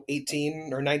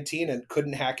 18 or 19 and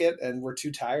couldn't hack it and we're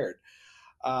too tired.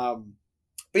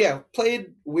 But yeah,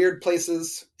 played weird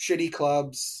places, shitty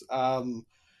clubs,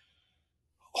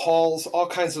 halls, all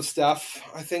kinds of stuff.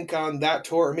 I think on that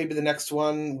tour, or maybe the next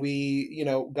one, we,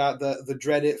 got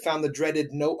found the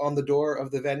dreaded note on the door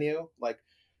of the venue, like,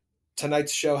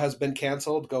 tonight's show has been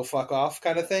canceled, go fuck off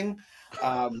kind of thing.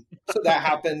 So that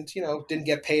happened, didn't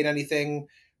get paid anything,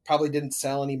 probably didn't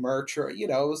sell any merch or, it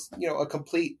was, a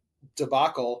complete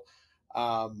debacle.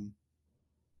 But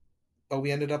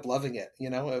we ended up loving it.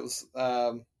 It was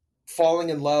falling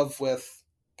in love with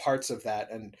parts of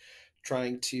that and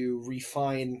trying to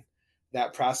refine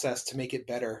that process to make it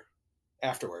better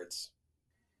afterwards.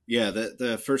 Yeah,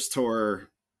 the first tour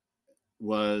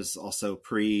was also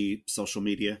pre-social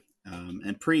media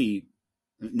and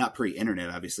not pre-internet,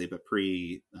 obviously, but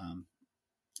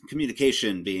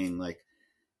pre-communication being like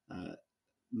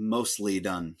mostly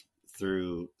done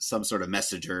through some sort of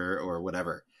messenger or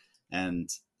whatever. And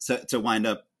so to wind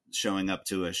up showing up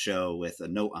to a show with a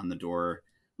note on the door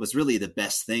was really the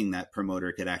best thing that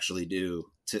promoter could actually do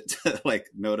to like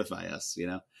notify us.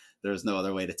 There was no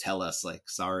other way to tell us like,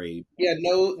 sorry. Yeah,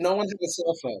 no one had a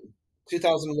cell phone.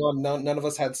 2001, none of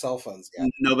us had cell phones yet.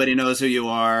 Nobody knows who you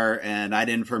are, and I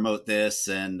didn't promote this,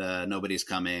 and nobody's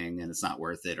coming, and it's not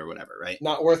worth it or whatever, right?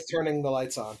 Not worth turning the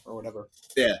lights on or whatever.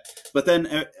 Yeah. But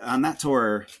then on that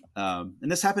tour, and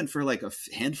this happened for like a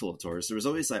handful of tours, there was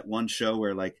always that one show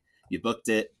where like you booked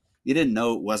it, you didn't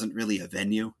know it wasn't really a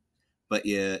venue, but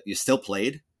you still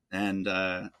played. And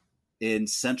in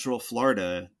Central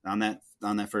Florida on that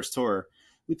first tour,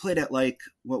 we played at like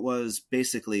what was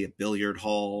basically a billiard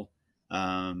hall,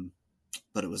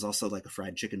 but it was also like a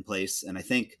fried chicken place. And I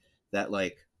think that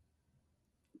like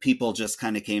people just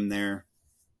kind of came there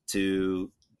to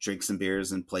drink some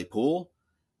beers and play pool.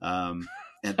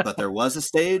 But there was a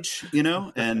stage,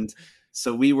 and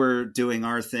so we were doing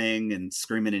our thing and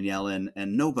screaming and yelling,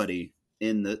 and nobody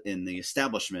in the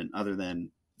establishment other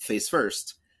than Face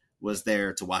First was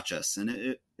there to watch us.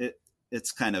 And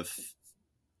it's kind of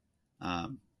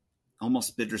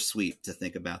almost bittersweet to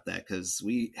think about that, because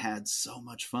we had so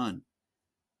much fun.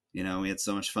 We had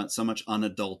so much fun, so much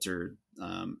unadulterated,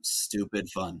 stupid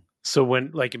fun. So when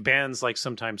like bands like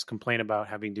sometimes complain about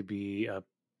having to be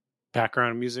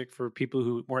background music for people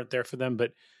who weren't there for them,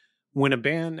 but when a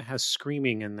band has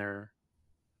screaming in their,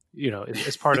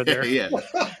 as part of their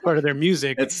part of their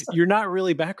music, you're not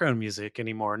really background music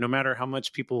anymore, no matter how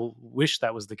much people wish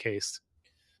that was the case.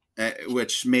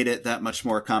 which made it that much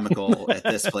more comical at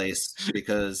this place,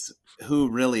 because who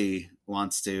really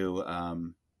wants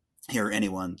to hear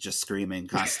anyone just screaming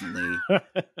constantly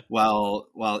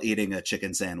while eating a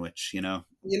chicken sandwich, you know?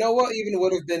 You know what even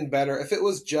would have been better? If it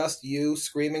was just you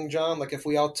screaming, John, like if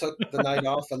we all took the night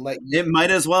off and let you... It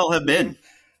might as well have been.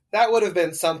 That would have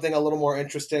been something a little more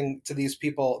interesting to these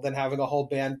people than having a whole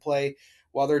band play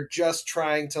while they're just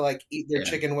trying to like eat their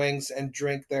chicken wings and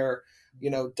drink their, you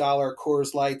know, $1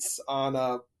 Coors Lights on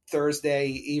a Thursday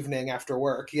evening after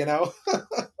work, you know?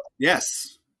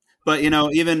 Yes. But, you know,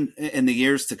 even in the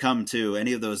years to come too,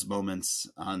 any of those moments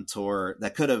on tour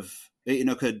that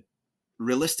could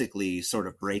realistically sort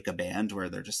of break a band where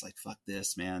they're just like, fuck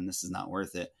this, man, this is not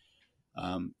worth it.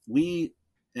 We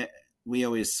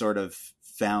always sort of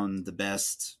found the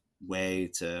best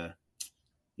way to,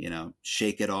 you know,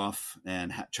 shake it off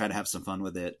and try to have some fun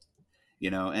with it,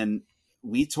 you know, and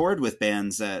we toured with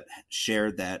bands that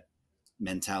shared that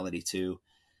mentality too.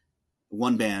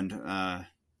 One band,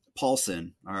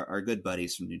 Paulson, our good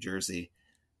buddies from New Jersey,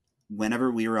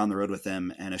 whenever we were on the road with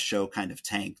them and a show kind of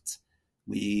tanked,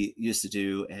 we used to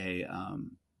do it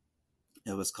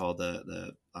was called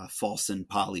the Folsom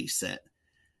Poly set.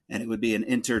 And it would be an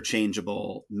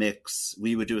interchangeable mix.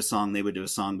 We would do a song, they would do a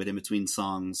song, but in between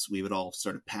songs, we would all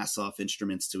sort of pass off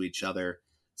instruments to each other.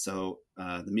 So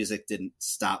the music didn't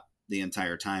stop the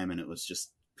entire time, and it was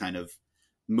just kind of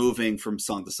moving from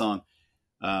song to song.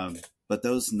 But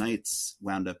those nights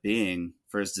wound up being,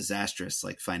 for as disastrous,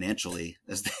 like financially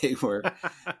as they were,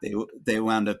 they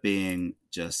wound up being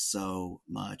just so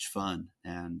much fun.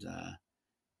 And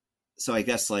so I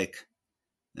guess like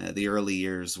the early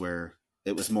years where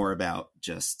it was more about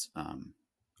just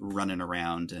running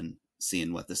around and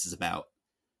seeing what this is about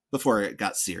before it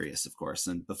got serious, of course.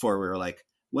 And before we were like,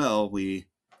 well, we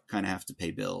kind of have to pay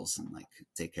bills and like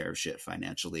take care of shit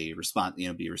financially,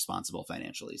 be responsible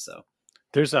financially. So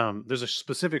there's a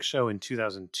specific show in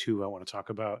 2002 I want to talk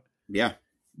about. Yeah.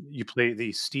 You play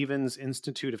the Stevens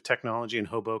Institute of Technology in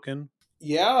Hoboken.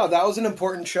 Yeah, that was an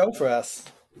important show for us.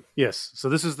 Yes. So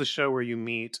this is the show where you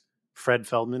meet Fred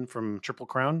Feldman from Triple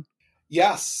Crown.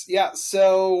 Yes. Yeah.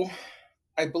 So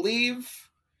I believe,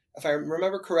 if I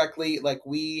remember correctly, like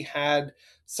we had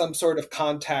some sort of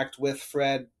contact with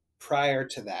Fred prior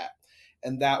to that.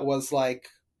 And that was like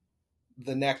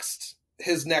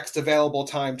his next available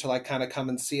time to like kind of come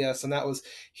and see us. And that was,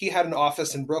 he had an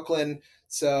office in Brooklyn.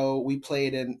 So we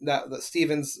played in the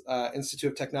Stevens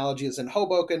Institute of Technology is in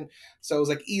Hoboken. So it was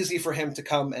like easy for him to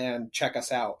come and check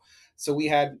us out. So we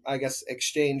had, I guess,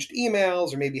 exchanged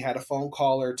emails or maybe had a phone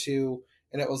call or two.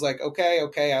 And it was like, okay,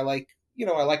 I like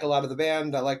a lot of the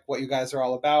band. I like what you guys are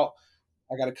all about.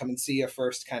 I got to come and see you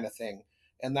first kind of thing.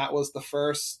 And that was the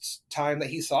first time that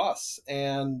he saw us.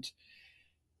 And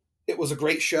it was a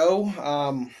great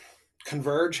show.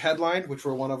 Converge headlined, which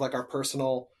were one of like our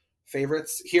personal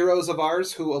favorites. Heroes of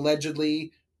ours who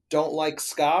allegedly don't like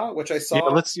ska, which I saw.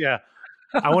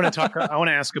 I want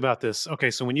to ask about this.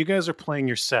 Okay, so when you guys are playing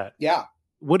your set, yeah,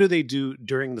 what do they do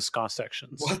during the ska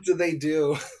sections? What do they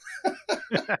do?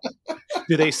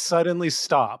 Do they suddenly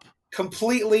stop?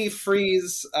 Completely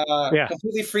freeze up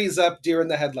during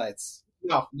the headlights.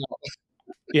 No.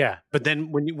 Yeah, but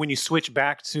then when you switch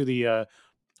back to the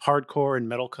hardcore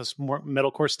and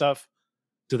metalcore stuff,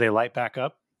 do they light back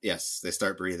up? Yes, they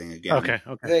start breathing again. Okay.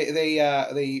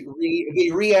 They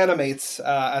reanimate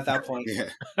at that point.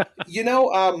 Yeah. You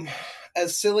know,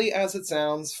 as silly as it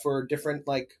sounds for different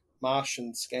like mosh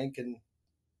and skank and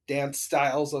dance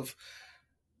styles of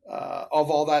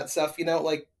all that stuff, you know,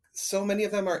 like so many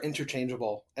of them are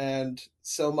interchangeable, and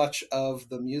so much of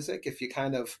the music, if you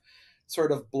kind of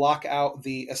sort of block out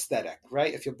the aesthetic,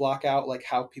 right? If you block out like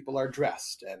how people are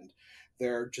dressed and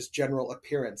their just general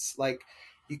appearance, like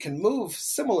you can move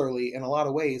similarly in a lot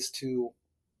of ways to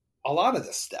a lot of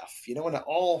this stuff, you know, and it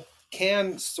all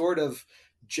can sort of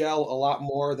gel a lot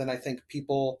more than I think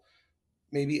people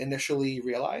maybe initially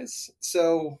realize.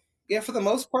 So yeah, for the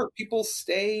most part, people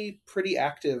stay pretty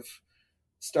active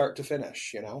start to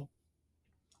finish, you know?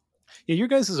 Yeah, your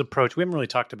guys' approach, we haven't really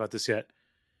talked about this yet.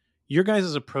 Your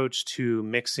guys' approach to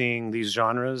mixing these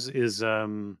genres is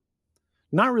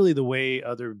not really the way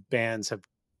other bands have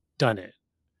done it.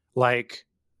 Like,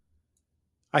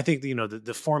 I think, you know,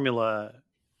 the formula,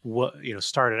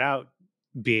 started out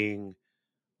being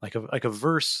like a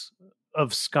verse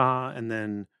of ska and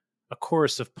then a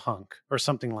chorus of punk or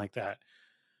something like that.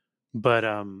 But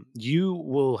you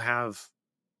will have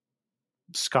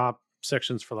ska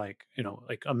sections for like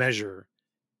a measure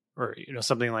or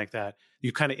something like that.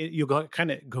 You'll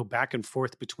kind of go back and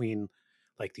forth between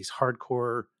like these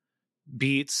hardcore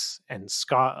beats and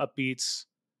ska upbeats.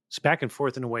 It's back and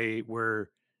forth in a way where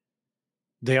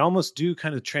they almost do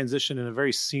kind of transition in a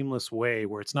very seamless way,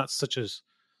 where it's not such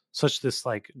this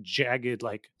like jagged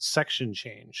like section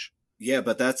change. Yeah,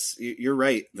 but you're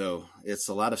right though. It's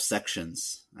a lot of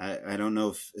sections. I don't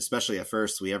know if, especially at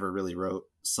first, we ever really wrote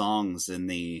songs in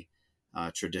the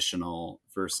traditional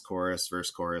verse chorus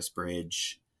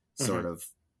bridge sort of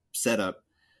setup.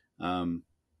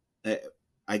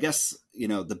 I guess,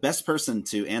 the best person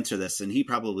to answer this, and he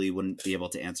probably wouldn't be able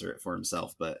to answer it for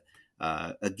himself, but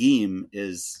Agim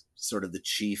is sort of the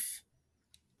chief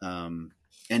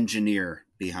engineer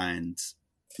behind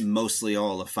mostly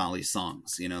all of Folly's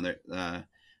songs. The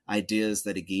ideas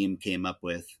that Agim came up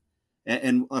with,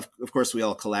 and of course we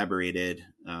all collaborated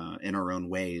in our own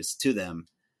ways to them,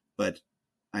 but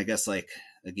I guess like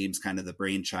Agim's kind of the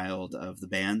brainchild of the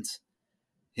band.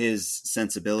 His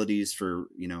sensibilities for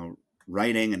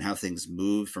writing and how things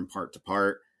move from part to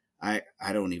part, I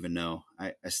don't even know.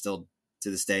 I still to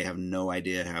this day have no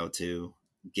idea how to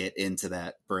get into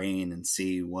that brain and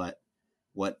see what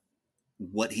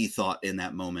he thought in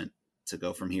that moment to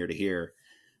go from here to here.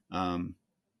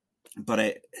 But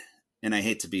I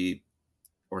hate to be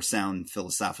or sound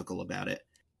philosophical about it.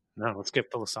 No, let's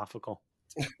get philosophical.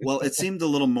 Well, it seemed a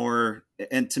little more,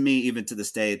 and to me, even to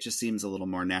this day, it just seems a little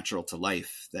more natural to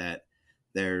life that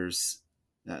there's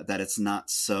that it's not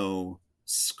so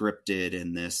scripted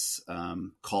in this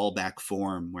callback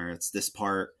form where it's this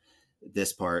part,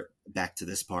 back to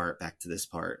this part.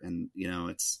 And,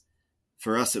 it's,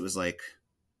 for us, it was like,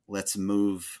 let's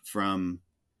move from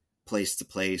place to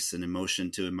place and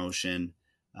emotion to emotion,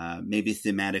 maybe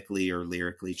thematically or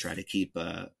lyrically try to keep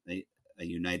a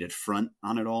united front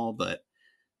on it all, but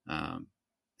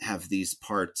have these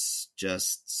parts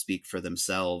just speak for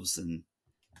themselves and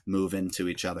move into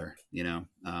each other,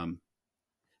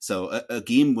 So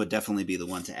Agim would definitely be the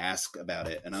one to ask about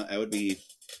it. And I would be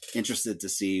interested to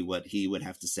see what he would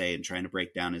have to say in trying to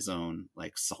break down his own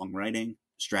like songwriting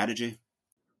strategy.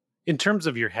 In terms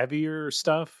of your heavier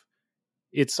stuff,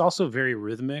 it's also very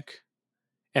rhythmic.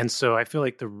 And so I feel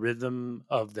like the rhythm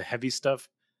of the heavy stuff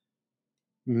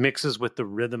mixes with the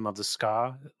rhythm of the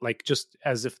ska, like just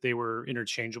as if they were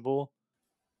interchangeable.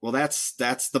 Well, that's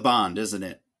the bond, isn't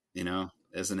it?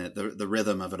 Isn't it the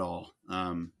rhythm of it all?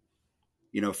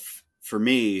 For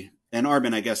me and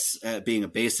Arben, I guess being a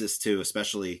bassist too,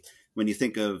 especially when you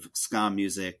think of ska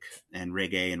music and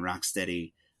reggae and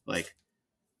rocksteady, like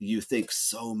you think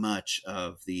so much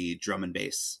of the drum and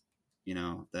bass,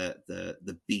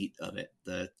 the beat of it,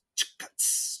 the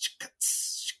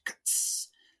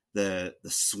the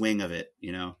swing of it,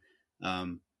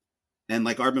 and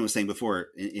like Arben was saying before,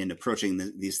 in approaching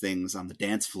these things on the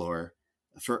dance floor,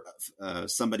 for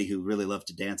somebody who really loved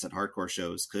to dance at hardcore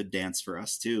shows could dance for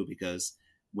us too, because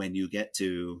when you get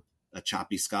to a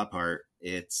choppy ska part,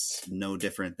 it's no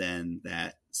different than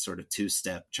that sort of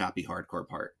two-step choppy hardcore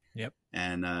part. Yep.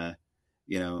 And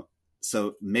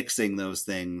so mixing those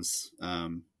things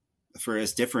for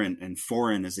as different and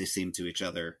foreign as they seem to each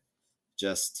other,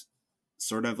 just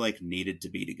sort of like needed to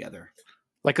be together.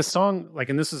 Like a song, like,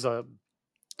 and this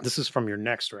is from your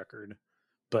next record,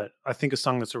 but I think a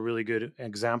song that's a really good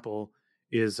example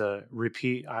is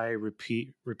Repeat, I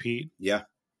Repeat, Repeat. Yeah.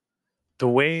 The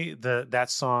way that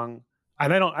song,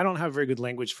 and I don't have very good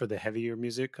language for the heavier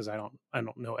music because I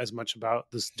don't know as much about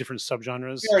this different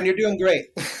subgenres. Aaron, you're doing great.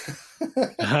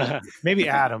 Maybe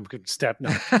Adam could step.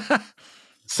 No.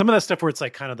 Some of that stuff where it's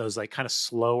like kind of those like kind of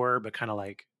slower but kind of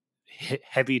like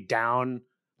heavy down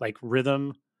like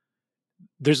rhythm.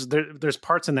 There's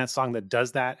parts in that song that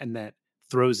does that and that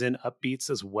throws in upbeats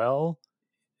as well.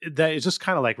 That is just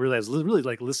kind of like really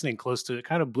like listening close to it.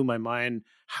 Kind of blew my mind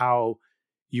how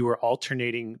you were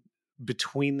alternating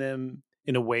between them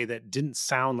in a way that didn't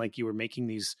sound like you were making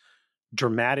these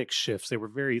dramatic shifts. They were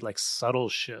very like subtle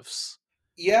shifts.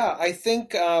 Yeah, I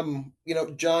think,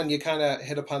 John, you kind of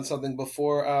hit upon something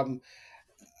before.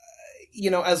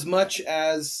 As much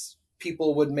as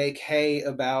people would make hay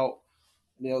about,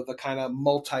 the kind of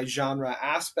multi-genre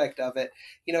aspect of it,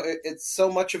 it's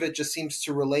so much of it just seems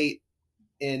to relate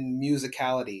in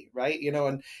musicality, right?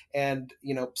 And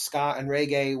ska and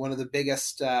reggae, one of the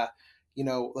biggest,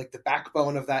 like the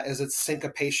backbone of that is its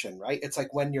syncopation, right? It's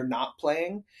like when you're not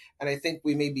playing. And I think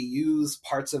we maybe use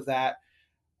parts of that.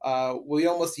 We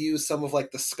almost use some of like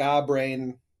the ska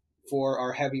brain for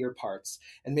our heavier parts,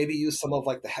 and maybe use some of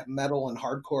like the metal and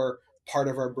hardcore part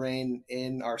of our brain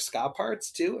in our ska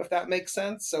parts too, if that makes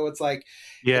sense. So it's like,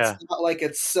 it's not like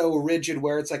it's so rigid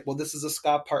where it's like, well, this is a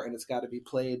ska part and it's got to be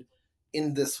played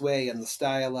in this way in the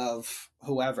style of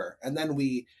whoever. And then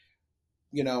we,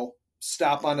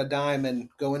 stop on a dime and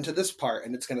go into this part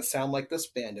and it's going to sound like this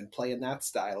band and play in that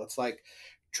style. It's like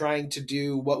trying to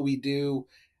do what we do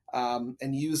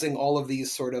and using all of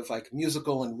these sort of like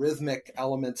musical and rhythmic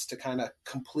elements to kind of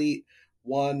complete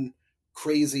one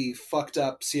crazy fucked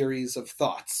up series of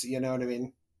thoughts. You know what I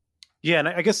mean? Yeah, and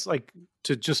I guess like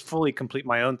to just fully complete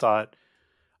my own thought,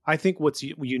 I think what's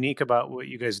unique about what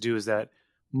you guys do is that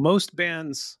most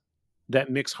bands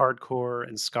that mix hardcore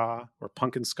and ska or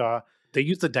punk and ska, they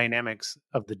use the dynamics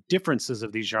of the differences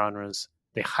of these genres.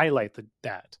 They highlight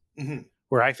that. Mm-hmm.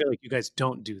 Where I feel like you guys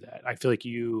don't do that. I feel like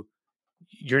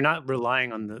you're not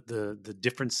relying on the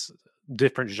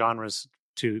different genres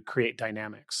to create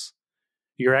dynamics.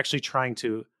 You're actually trying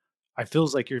to. I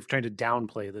feels like you're trying to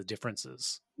downplay the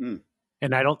differences,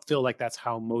 and I don't feel like that's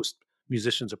how most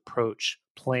musicians approach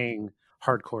playing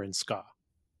hardcore and ska.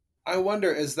 I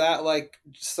wonder, is that like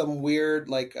some weird,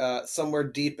 like somewhere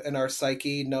deep in our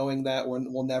psyche, knowing that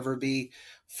we'll never be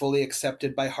fully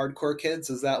accepted by hardcore kids?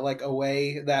 Is that like a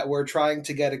way that we're trying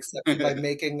to get accepted by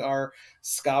making our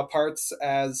ska parts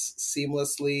as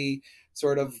seamlessly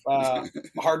sort of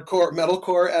hardcore,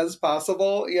 metalcore as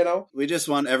possible, you know? We just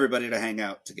want everybody to hang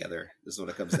out together, is what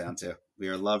it comes down to. We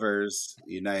are lovers,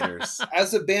 uniters.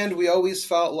 As a band, we always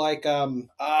felt like, my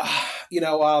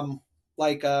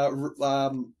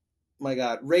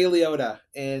God, Ray Liotta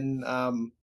in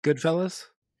Goodfellas?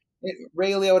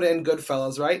 Ray Liotta in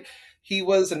Goodfellas, right? He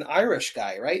was an Irish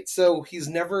guy, right? So he's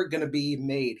never going to be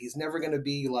made. He's never going to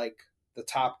be like the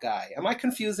top guy. Am I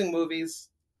confusing movies?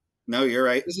 No, you're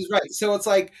right. This is right. So it's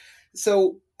like,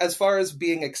 so as far as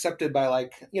being accepted by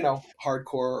like, you know,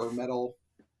 hardcore or metal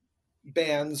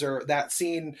bands or that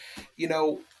scene, you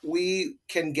know, we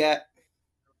can get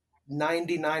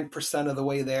 99% of the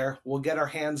way there. We'll get our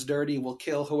hands dirty. We'll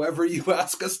kill whoever you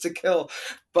ask us to kill,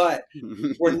 but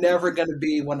we're never going to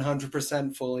be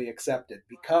 100% fully accepted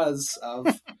because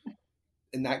of,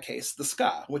 in that case, the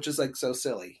ska, which is like so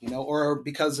silly, you know, or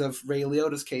because of Ray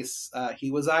Liotta's case,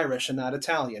 he was Irish and not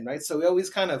Italian, right? So we always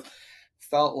kind of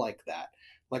felt like that.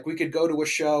 Like we could go to a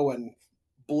show and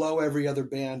blow every other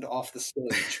band off the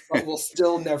stage, but we'll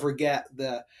still never get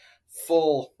the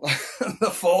full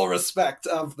respect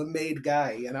of the made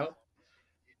guy, you know?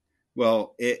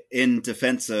 Well, in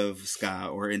defense of ska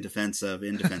or in defense of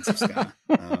ska,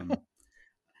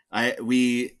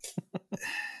 we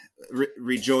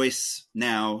rejoice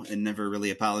now and never really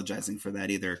apologizing for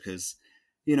that either. Because,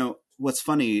 you know, what's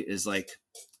funny is like,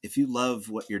 if you love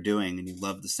what you're doing and you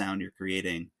love the sound you're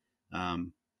creating,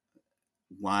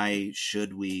 why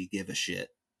should we give a shit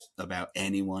about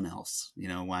anyone else? You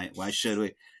know, why should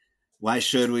we? Why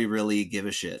should we really give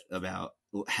a shit about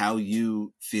how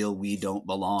you feel we don't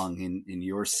belong in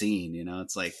your scene? You know,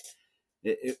 it's like,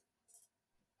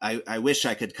 I wish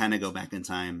I could kind of go back in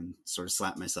time and sort of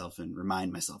slap myself and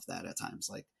remind myself that at times,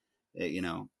 like, you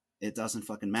know, it doesn't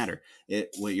fucking matter.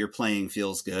 What you're playing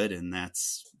feels good, and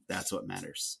that's what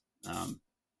matters.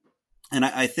 And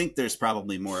I think there's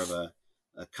probably more of a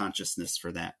consciousness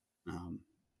for that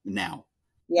now.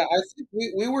 Yeah, I think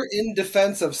we were in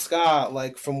defense of ska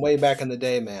like from way back in the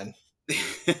day, man.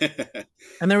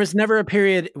 And there was never a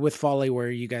period with Folly where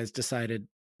you guys decided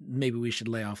maybe we should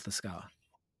lay off the ska.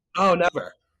 Oh,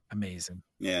 never. Amazing.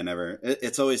 Yeah, never.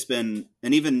 It's always been,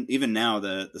 and even now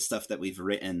the stuff that we've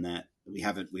written that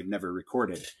we've never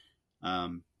recorded,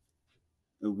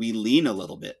 we lean a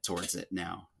little bit towards it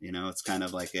now. You know, it's kind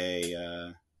of like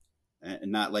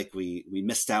not like we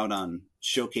missed out on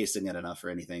showcasing it enough or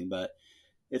anything, but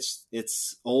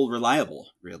it's old reliable,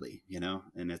 really, you know,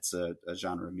 and it's a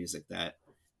genre of music that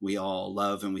we all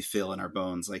love and we feel in our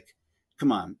bones. Like,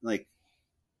 come on, like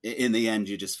in the end,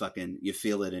 you just you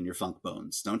feel it in your funk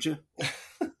bones, don't you?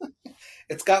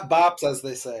 It's got bops, as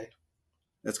they say.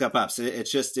 It's got bops.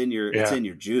 It's just in it's in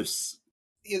your juice.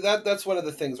 Yeah, that's one of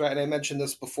the things, right? And I mentioned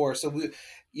this before. So we,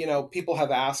 you know, people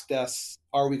have asked us,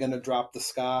 are we going to drop the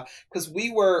ska? Because we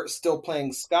were still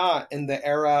playing ska in the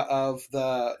era of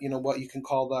the, you know, what you can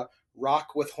call the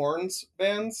rock with horns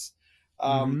bands.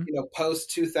 You know, post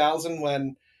 2000,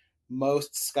 when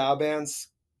most ska bands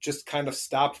just kind of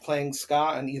stopped playing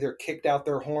ska and either kicked out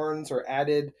their horns or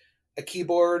added a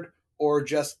keyboard or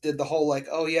just did the whole like,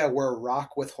 oh yeah, we're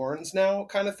rock with horns now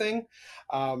kind of thing.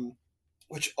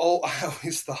 Which I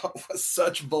always thought was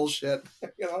such bullshit,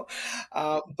 you know?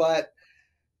 But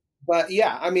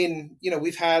yeah, I mean, you know,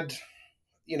 we've had,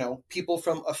 you know, people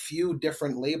from a few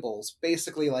different labels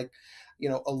basically like, you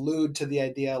know, allude to the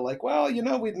idea like, well, you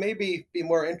know, we'd maybe be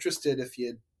more interested if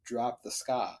you drop the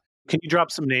ska. Can you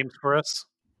drop some names for us?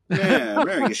 Yeah,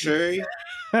 are you sure?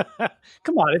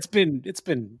 Come on, it's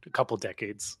been a couple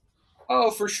decades. Oh,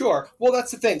 for sure. Well,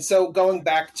 that's the thing. So going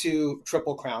back to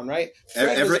Triple Crown, right?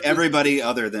 Everybody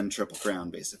other than Triple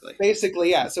Crown, basically. Basically,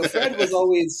 yeah. So Fred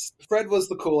was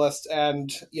the coolest, and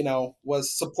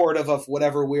was supportive of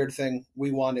whatever weird thing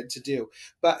we wanted to do.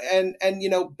 But and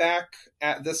back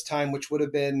at this time, which would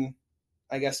have been,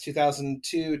 I guess,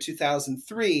 2002,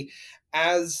 2003,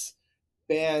 as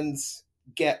bands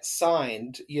get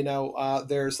signed,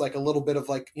 there's like a little bit of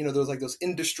like, there's like those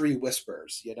industry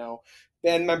whispers,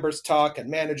 band members talk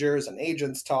and managers and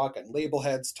agents talk and label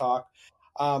heads talk.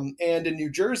 And in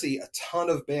New Jersey, a ton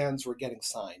of bands were getting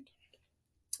signed.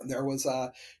 There was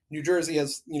New Jersey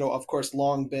has, of course,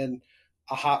 long been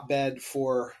a hotbed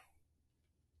for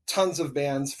tons of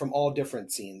bands from all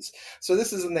different scenes. So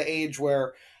this is in the age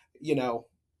where,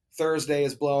 Thursday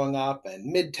is blowing up,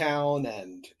 and Midtown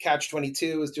and Catch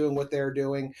 22 is doing what they're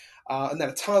doing. And then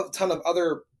a ton of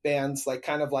other bands, like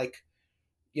kind of like,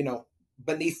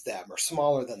 beneath them or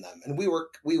smaller than them. And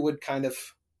we would kind of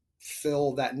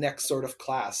fill that next sort of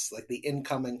class, like the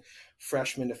incoming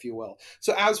freshmen, if you will.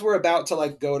 So as we're about to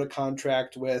like go to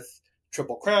contract with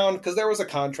Triple Crown, because there was a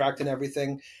contract and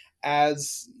everything,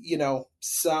 as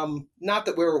some, not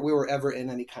that we were ever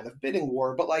in any kind of bidding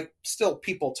war, but like still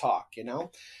people talk,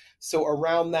 So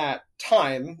around that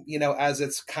time, as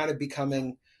it's kind of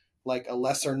becoming like a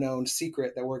lesser known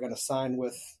secret that we're going to sign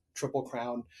with Triple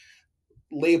Crown,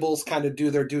 labels kind of do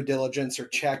their due diligence or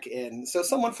check in. So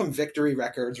someone from Victory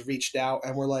Records reached out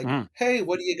and we're like, hey,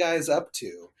 what are you guys up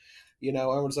to?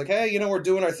 Everyone's like, hey, we're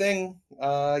doing our thing.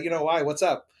 Why? What's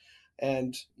up?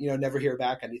 And, never hear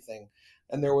back anything.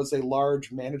 And there was a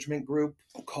large management group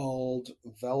called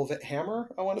Velvet Hammer,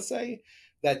 I want to say,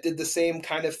 that did the same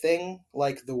kind of thing.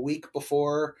 Like the week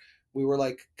before we were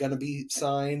like going to be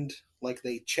signed, like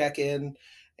they check in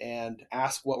and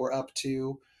ask what we're up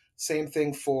to. Same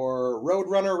thing for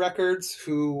Roadrunner Records,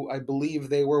 who I believe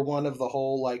they were one of the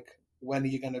whole, like, when are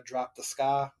you going to drop the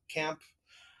ska camp?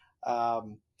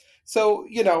 So,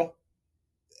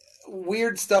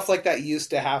 weird stuff like that used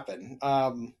to happen.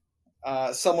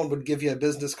 Someone would give you a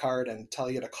business card and tell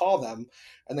you to call them,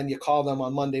 and then you call them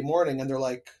on Monday morning and they're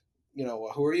like,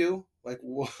 who are you? Like,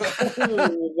 what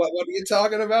are you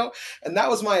talking about? And that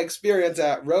was my experience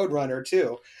at Roadrunner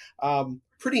too.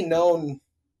 Pretty known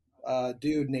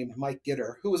dude named Mike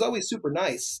Gitter, who was always super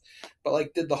nice, but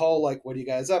like did the whole like, what are you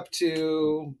guys up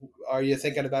to? Are you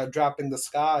thinking about dropping the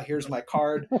ska? Here's my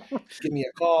card. Give me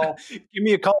a call. Give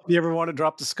me a call if you ever want to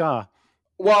drop the ska.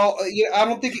 Well, I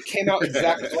don't think it came out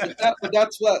exactly like that, but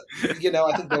that's what, I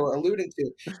think they were alluding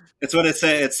to. That's what it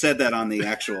said. It said that on the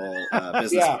actual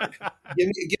business card. Give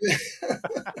me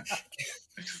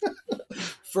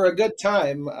for a good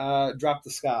time, drop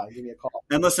the ska. Give me a call.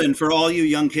 And listen, for all you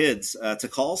young kids, to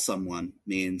call someone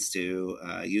means to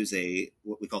use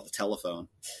what we call the telephone,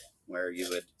 where you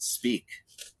would speak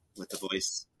with the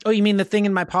voice. Oh, you mean the thing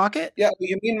in my pocket? Yeah,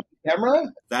 you mean my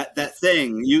camera? That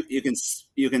thing, you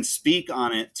can speak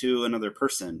on it to another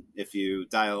person if you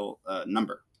dial a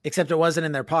number. Except it wasn't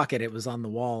in their pocket; it was on the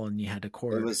wall, and you had to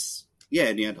cord. It was,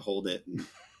 and you had to hold it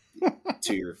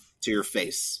to your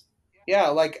face. Yeah,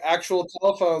 like actual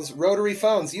telephones, rotary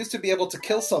phones. Used to be able to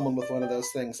kill someone with one of those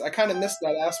things. I kind of missed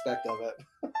that aspect of it.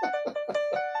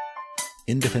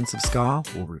 In Defense of Ska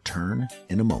will return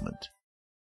in a moment.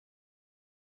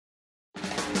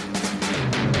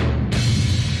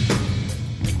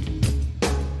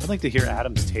 I'd like to hear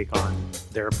Adam's take on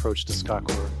their approach to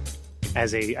skacore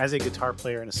as a guitar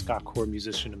player and a skacore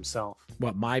musician himself.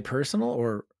 What, my personal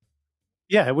or?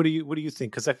 Yeah, what do you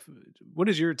think? Because what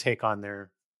is your take on their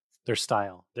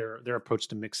style, their approach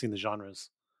to mixing the genres?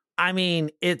 I mean,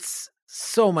 it's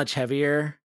so much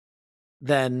heavier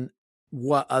than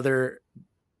what other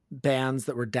bands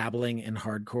that were dabbling in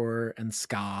hardcore and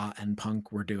ska and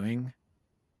punk were doing.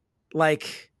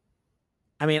 Like,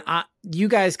 I mean, you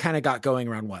guys kind of got going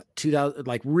around what, 2000,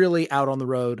 like really out on the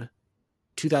road,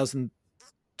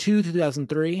 2002,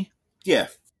 2003. Yeah.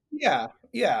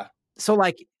 So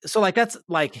that's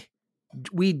like,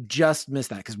 we just missed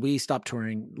that because we stopped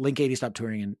touring. Link 80 stopped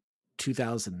touring in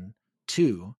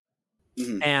 2002.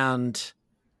 Mm-hmm. And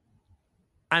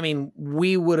I mean,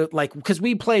 we would have because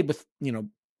we played with,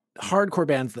 hardcore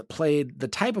bands that played the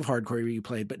type of hardcore you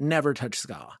played, but never touched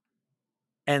ska.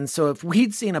 And so if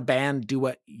we'd seen a band do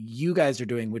what you guys are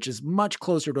doing, which is much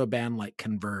closer to a band like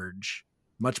Converge,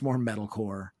 much more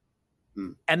metalcore,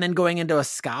 and then going into a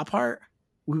ska part,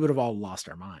 we would have all lost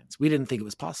our minds. We didn't think it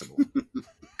was possible.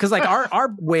 Because like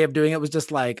our way of doing it was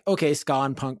just like, okay, ska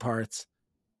and punk parts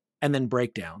and then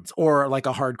breakdowns, or like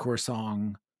a hardcore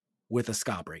song with a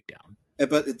ska breakdown.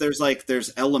 But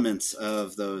there's elements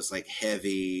of those like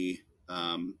heavy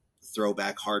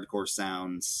throwback hardcore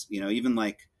sounds. You know, even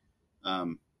like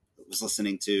was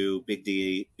listening to Big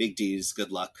D's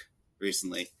Good Luck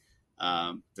recently.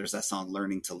 There's that song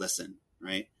Learning to Listen,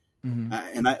 right? Mm-hmm.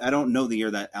 And I don't know the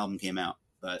year that album came out,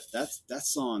 but that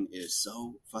song is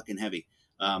so fucking heavy.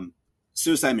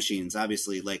 Suicide Machines,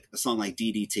 obviously, like a song like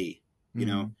DDT, you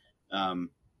know?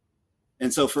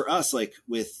 And so for us, like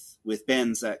with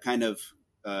bands that kind of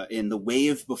in the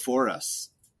wave before us,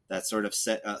 that sort of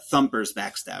set Thumper's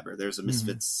Backstabber. There's a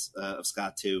Misfits of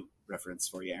Scott 2 reference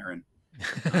for you, Aaron.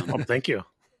 Oh, thank you.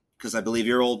 Because I believe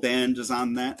your old band is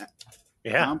on that.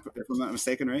 Yeah, if I'm not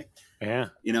mistaken, right? Yeah.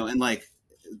 You know, and like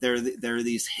there are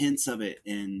these hints of it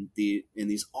in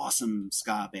these awesome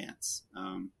ska bands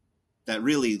that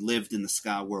really lived in the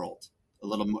ska world a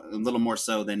little more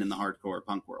so than in the hardcore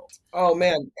punk world. Oh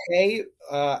man,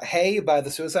 Hey by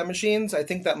the Suicide Machines. I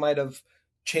think that might have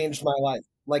changed my life.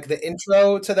 Like the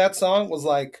intro to that song was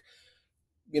like,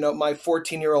 you know, my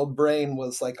 14-year-old brain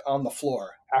was like on the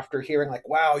floor after hearing like,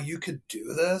 wow, you could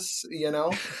do this, you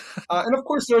know? And of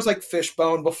course there was like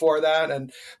Fishbone before that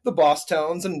and the Boss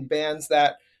Tones and bands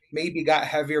that maybe got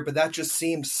heavier, but that just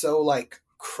seemed so like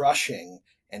crushing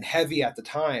and heavy at the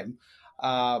time.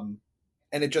 And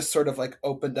it just sort of like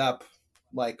opened up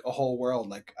like a whole world.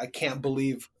 Like, I can't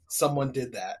believe someone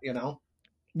did that, you know?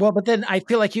 Well, but then I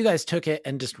feel like you guys took it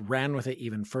and just ran with it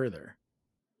even further.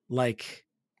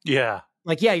 Yeah.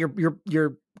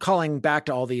 You're calling back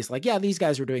to all these, like, yeah, these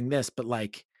guys were doing this, but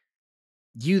like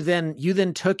you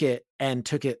then took it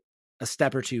a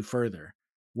step or two further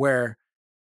where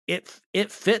it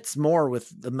fits more with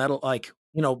the metal. Like,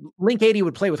 you know, Link 80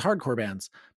 would play with hardcore bands,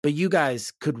 but you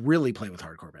guys could really play with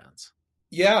hardcore bands.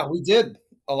 Yeah, we did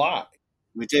a lot.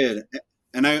 We did.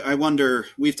 And I wonder,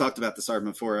 we've talked about this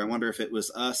Arben before. I wonder if it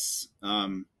was us.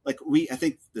 I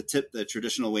think the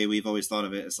traditional way we've always thought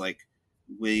of it is like,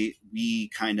 we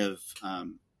kind of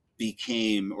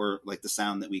became, or like the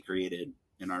sound that we created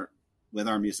with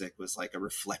our music was like a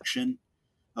reflection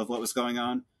of what was going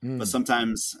on. But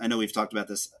sometimes, I know we've talked about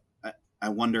this, I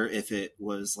wonder if it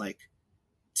was like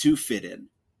to fit in,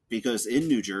 because in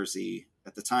New Jersey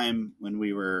at the time when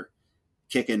we were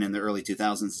kicking in the early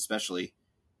 2000s, especially,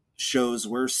 shows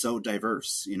were so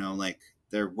diverse, you know, like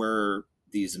there were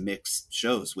these mixed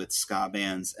shows with ska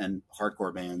bands and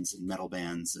hardcore bands and metal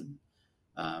bands and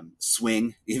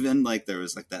swing, even like there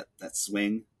was like that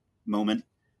swing moment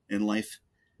in life,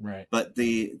 right? But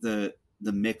the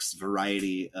mixed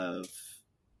variety of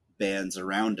bands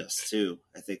around us too,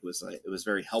 I think was like, it was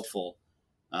very helpful.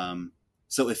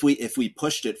 So if we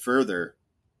pushed it further,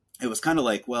 it was kind of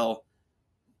like, well,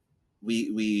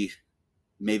 we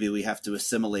maybe we have to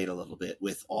assimilate a little bit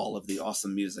with all of the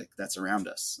awesome music that's around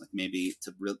us. Like maybe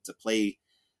to play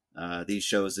these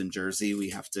shows in Jersey,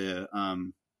 we have to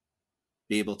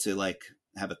be able to like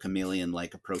have a chameleon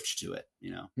like approach to it,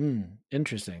 you know?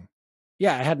 Interesting.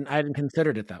 Yeah, I hadn't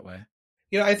considered it that way.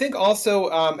 You know, I think also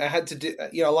it had to do,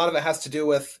 you know, a lot of it has to do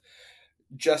with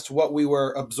just what we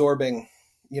were absorbing,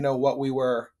 you know, what we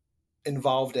were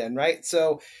involved in, right?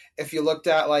 So if you looked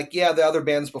at like, yeah, the other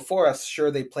bands before us,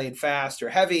 sure, they played fast or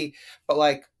heavy, but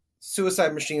like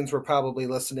Suicide Machines were probably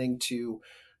listening to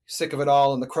Sick of It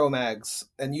All and the Cro-Mags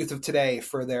and Youth of Today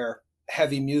for their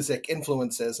heavy music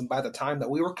influences. And by the time that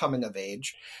we were coming of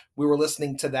age, we were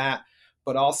listening to that,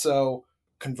 but also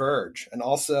Converge and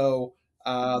also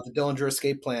the Dillinger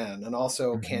Escape Plan and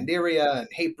also Candiria and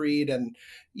Hatebreed and,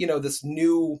 you know, this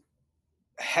new,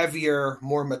 heavier,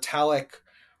 more metallic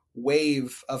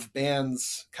wave of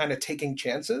bands kind of taking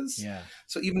chances. Yeah.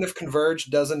 So even if Converge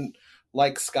doesn't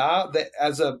like ska, that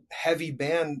as a heavy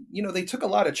band, you know, they took a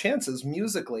lot of chances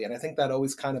musically. And I think that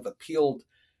always kind of appealed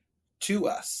to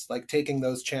us, like taking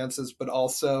those chances, but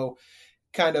also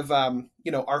kind of,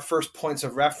 you know, our first points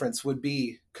of reference would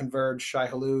be Converge, Shai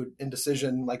Hulud,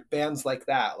 Indecision, like bands like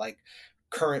that, like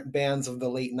current bands of the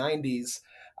late 90s.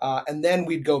 And then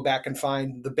we'd go back and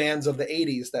find the bands of the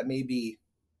 80s that maybe,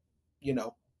 you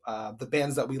know, the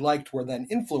bands that we liked were then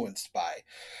influenced by.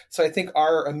 So I think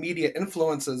our immediate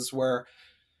influences were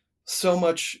so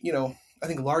much, you know, I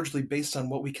think largely based on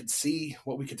what we could see,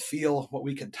 what we could feel, what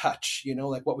we could touch, you know,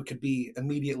 like what we could be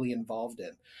immediately involved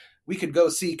in. We could go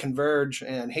see Converge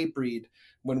and Hatebreed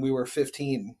when we were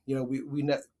 15. You know, we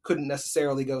couldn't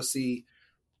necessarily go see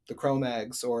the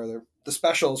Cro-Mags or the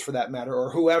Specials for that matter,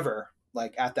 or whoever,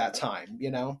 like at that time, you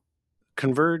know?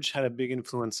 Converge had a big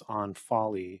influence on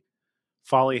Folly.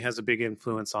 Folly has a big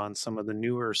influence on some of the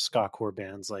newer ska-core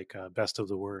bands like Best of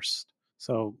the Worst.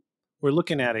 So we're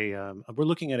looking at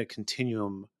a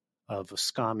continuum of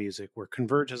ska music where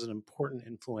Converge is an important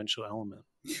influential element.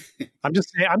 I'm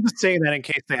just saying that in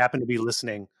case they happen to be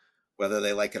listening whether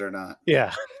they like it or not.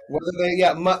 Yeah. Whether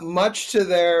they, much to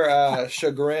their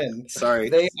chagrin. Sorry.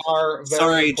 They are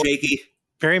Sorry, important. Jakey.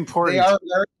 Very important. They are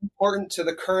very important to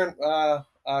the current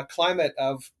climate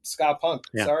of ska punk.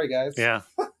 Yeah. Sorry, guys. Yeah.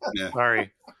 Yeah.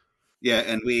 Sorry. Yeah,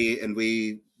 and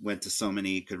we went to so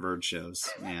many Converge shows,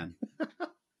 man.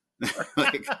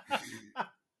 Like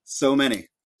so many.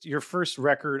 Your first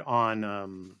record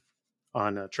on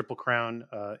Triple Crown,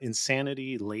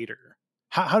 Insanity Later.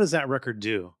 How does that record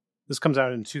do? This comes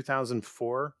out in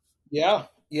 2004. Yeah.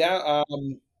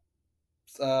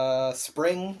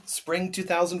 Spring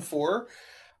 2004.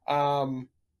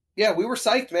 Yeah, we were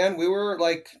psyched, man. We were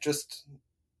like just,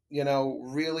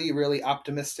 really, really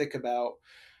optimistic about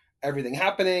everything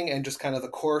happening and just kind of the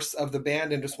course of the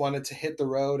band, and just wanted to hit the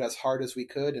road as hard as we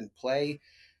could and play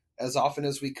as often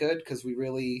as we could, because we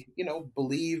really,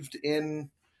 believed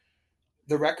in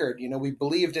the record. We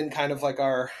believed in kind of like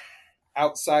our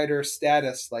outsider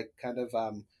status, like kind of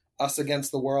us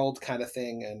against the world kind of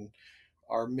thing. And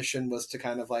our mission was to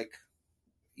kind of like,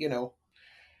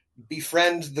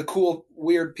 befriend the cool,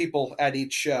 weird people at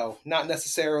each show. Not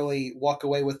necessarily walk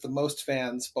away with the most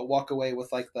fans, but walk away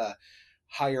with like the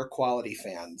higher quality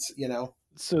fans,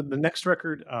 So the next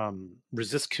record,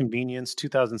 Resist Convenience,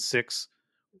 2006.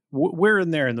 Where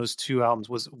in there in those two albums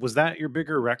was that your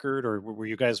bigger record, or were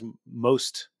you guys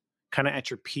most kind of at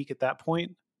your peak at that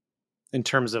point in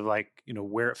terms of like,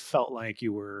 where it felt like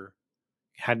you were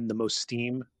had the most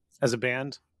steam as a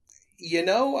band?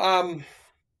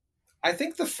 I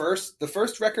think the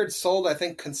first record sold, I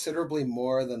think, considerably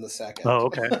more than the second. Oh,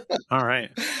 okay. All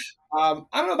right. I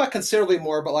don't know about considerably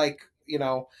more, but like,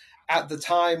 at the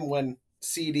time when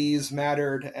CDs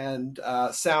mattered and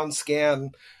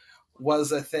SoundScan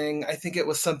was a thing, I think it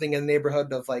was something in the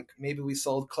neighborhood of like, maybe we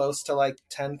sold close to like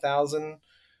 10,000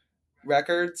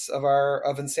 records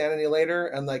of Insanity Later,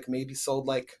 and like maybe sold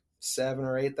like 7,000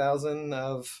 or 8,000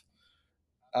 of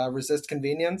Resist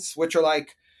Convenience, which are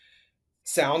like,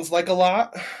 sounds like a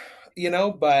lot,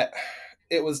 but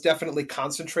it was definitely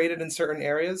concentrated in certain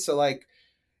areas. So like,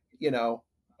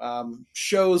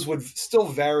 shows would still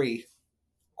vary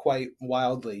quite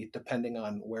wildly depending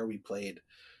on where we played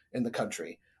in the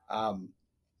country.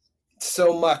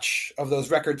 So much of those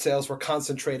record sales were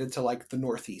concentrated to like the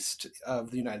Northeast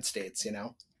of the United States,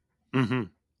 Mm-hmm.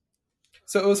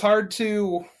 So it was hard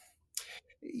to,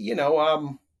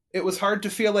 it was hard to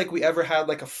feel like we ever had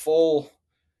like a full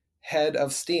head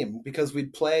of steam, because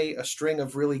we'd play a string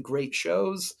of really great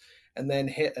shows and then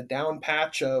hit a down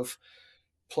patch of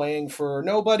playing for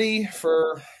nobody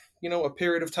for, a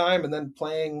period of time, and then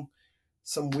playing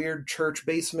some weird church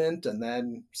basement, and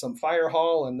then some fire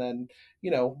hall, and then,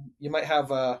 you might have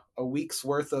a week's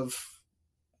worth of,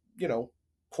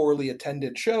 poorly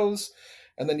attended shows.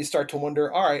 And then you start to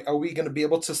wonder, all right, are we going to be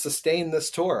able to sustain this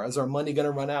tour? Is our money going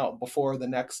to run out before the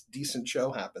next decent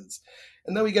show happens?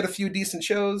 And then we get a few decent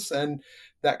shows, and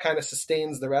that kind of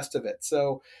sustains the rest of it.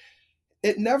 So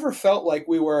it never felt like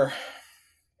we were,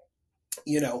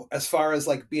 as far as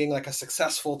like being like a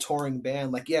successful touring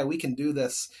band, like, yeah, we can do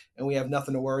this and we have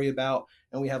nothing to worry about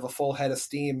and we have a full head of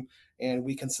steam and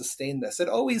we can sustain this. It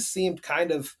always seemed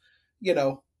kind of,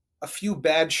 a few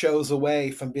bad shows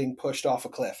away from being pushed off a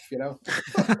cliff,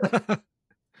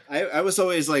 I was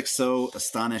always like so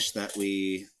astonished that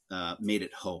we made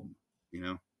it home,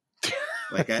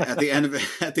 like at the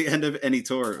end of any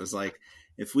tour, it was like,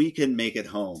 if we can make it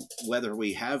home, whether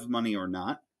we have money or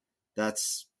not,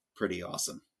 that's pretty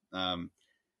awesome. And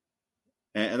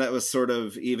that was sort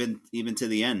of even to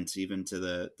the end, even to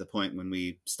the point when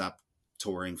we stopped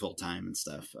touring full time and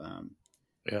stuff.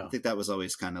 I think that was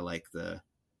always kind of like the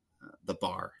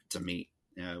bar to meet.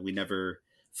 We never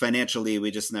financially,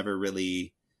 we just never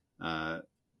really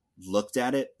looked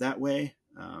at it that way.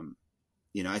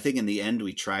 I think in the end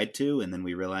we tried to, and then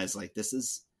we realized like, this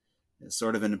is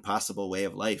sort of an impossible way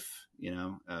of life,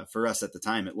 for us at the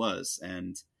time it was.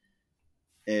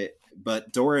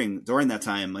 But during that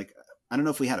time, like, I don't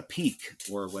know if we had a peak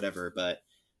or whatever, but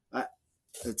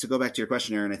to go back to your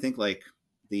question, Aaron, I think like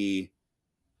the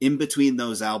in between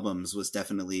those albums was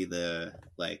definitely the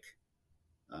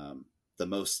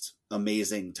most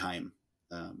amazing time,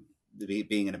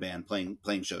 being in a band,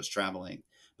 playing shows, traveling,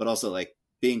 but also like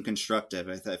being constructive.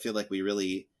 I feel like we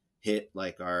really hit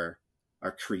like our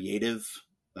creative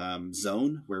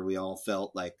zone where we all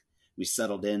felt like we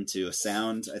settled into a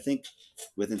sound. I think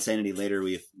with Insanity Later,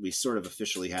 we sort of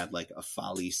officially had like a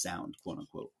Folly sound, quote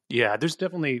unquote. Yeah, there's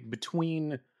definitely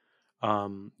between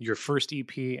your first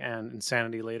EP and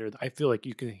Insanity Later, I feel like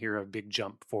you can hear a big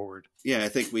jump forward. Yeah, I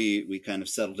think we kind of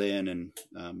settled in and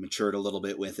matured a little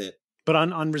bit with it. But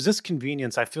on Resist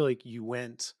Convenience, I feel like you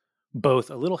went both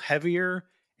a little heavier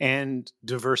and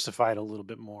diversified a little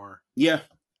bit more. Yeah.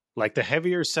 Like the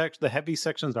heavy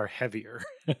sections are heavier.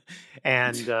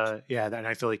 And and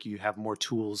I feel like you have more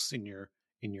tools in your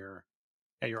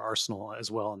at your arsenal as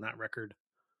well on that record.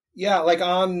 Yeah, like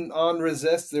on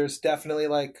Resist, there's definitely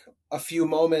like a few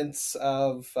moments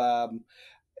of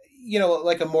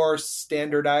like a more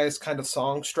standardized kind of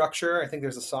song structure. I think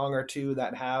there's a song or two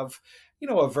that have,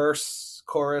 a verse,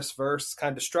 chorus, verse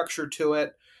kind of structure to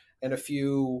it, and a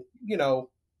few,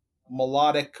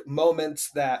 melodic moments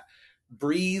that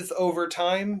breathe over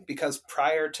time, because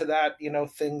prior to that,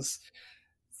 things,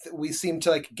 we seem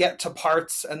to like get to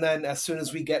parts, and then as soon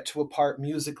as we get to a part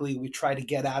musically, we try to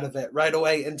get out of it right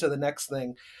away into the next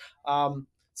thing.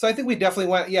 So I think we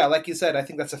definitely went, like you said, I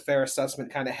think that's a fair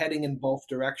assessment, kind of heading in both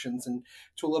directions and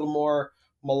to a little more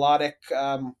melodic,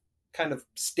 kind of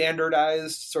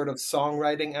standardized sort of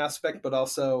songwriting aspect, but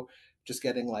also just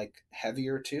getting like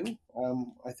heavier too.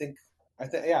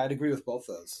 I'd agree with both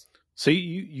those. So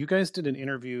you guys did an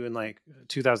interview in like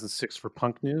 2006 for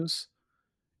Punk News,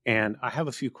 and I have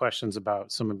a few questions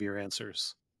about some of your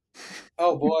answers.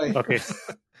 Oh boy. Okay.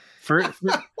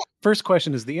 First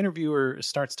question is, the interviewer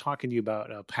starts talking to you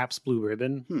about Pabst Blue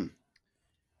Ribbon.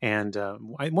 And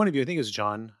one of you, I think it was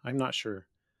John, I'm not sure,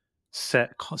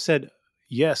 said,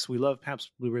 yes, we love Pabst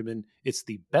Blue Ribbon. It's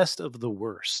the best of the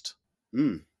worst.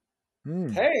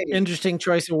 Hey, interesting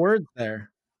choice of words there.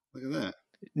 Look at that.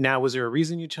 Now, was there a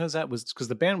reason you chose that? Was because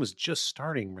the band was just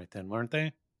starting right then, weren't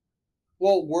they?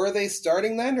 Well, were they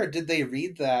starting then, or did they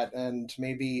read that and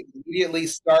maybe immediately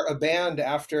start a band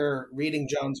after reading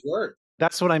John's word?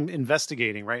 That's what I'm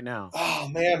investigating right now. Oh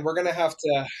man, we're gonna have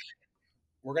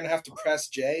to press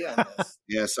Jay on this.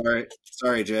 Yeah,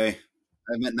 sorry, Jay.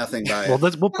 I meant nothing by it. Well,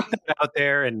 we'll put that out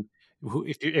there, and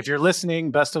if you're listening,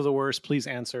 best of the worst, please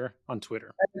answer on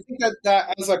Twitter. I think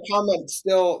that as a comment,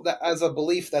 still, that as a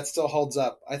belief, that still holds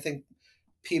up. I think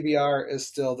PBR is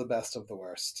still the best of the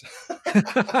worst.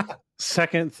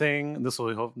 Second thing,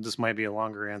 this might be a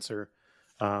longer answer.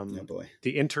 Oh boy.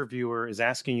 The interviewer is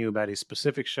asking you about a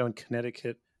specific show in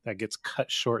Connecticut that gets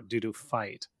cut short due to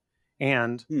fight.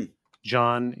 And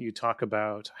John, you talk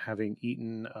about having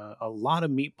eaten a lot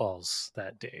of meatballs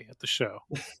that day at the show.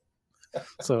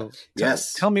 So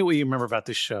yes, tell me what you remember about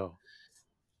this show.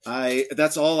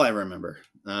 That's all I remember.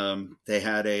 They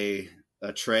had a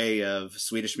tray of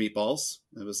Swedish meatballs.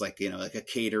 It was like a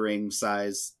catering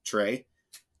size tray.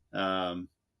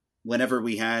 Whenever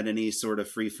we had any sort of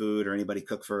free food or anybody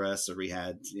cook for us, or we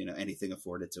had anything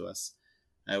afforded to us,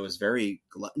 I was very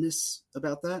gluttonous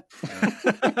about that.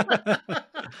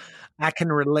 I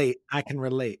can relate.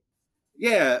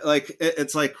 Yeah, like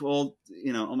it's like, well,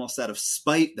 almost out of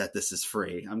spite that this is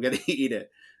free, I'm gonna eat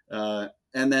it,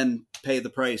 and then pay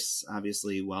the price,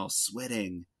 obviously, while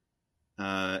sweating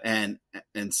and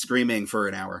screaming for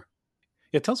an hour.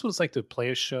 Yeah, tell us what it's like to play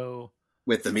a show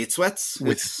with the meat sweats.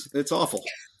 It's awful.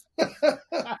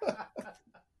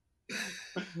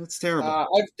 That's terrible.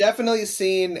 I've definitely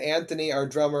seen Anthony, our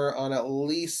drummer, on at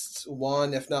least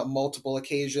one, if not multiple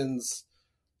occasions,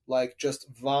 like just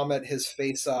vomit his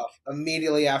face off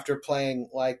immediately after playing,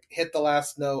 like hit the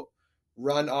last note,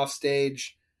 run off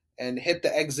stage, and hit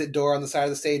the exit door on the side of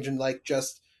the stage, and like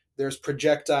just there's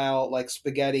projectile like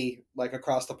spaghetti like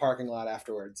across the parking lot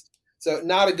afterwards. So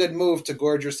not a good move to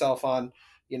gorge yourself on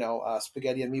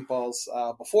spaghetti and meatballs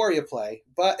before you play.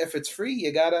 But if it's free,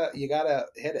 you gotta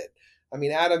hit it. I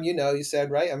mean, Adam, you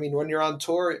said, right? I mean, when you're on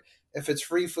tour, if it's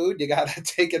free food, you got to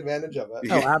take advantage of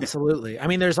it. Oh, absolutely. I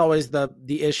mean, there's always the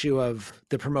issue of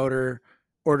the promoter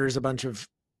orders a bunch of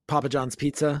Papa John's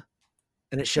pizza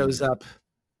and it shows up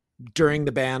during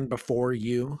the band before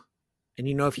you. And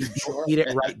if you don't eat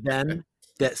it right then,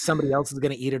 that somebody else is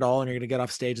going to eat it all and you're going to get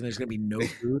off stage and there's going to be no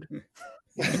food.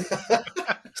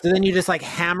 So then you just like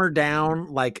hammer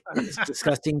down like this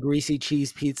disgusting greasy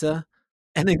cheese pizza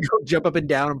and then go jump up and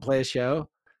down and play a show.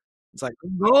 It's like,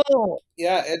 no.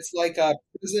 Yeah, it's like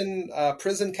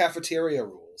prison cafeteria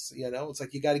rules. It's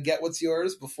like you got to get what's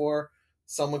yours before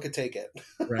someone could take it.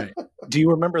 Right. Do you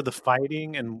remember the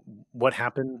fighting and what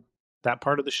happened that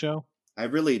part of the show? I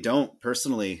really don't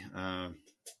personally. I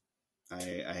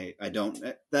don't.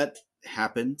 That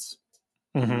happens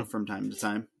from time to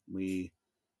time. We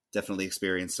definitely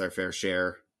experienced our fair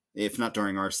share, if not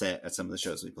during our set, at some of the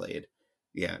shows we played.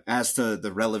 Yeah. As to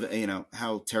the relevant,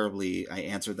 how terribly I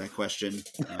answered that question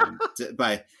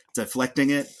by deflecting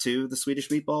it to the Swedish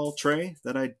meatball tray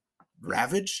that I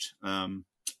ravaged.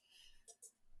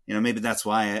 Maybe that's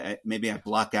why I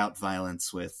block out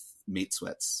violence with meat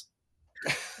sweats.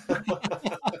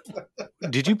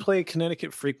 Did you play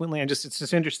Connecticut frequently? And it's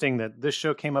just interesting that this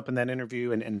show came up in that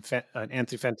interview, and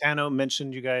Anthony Fantano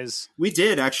mentioned you guys. We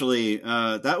did actually.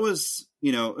 That was,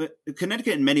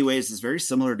 Connecticut in many ways is very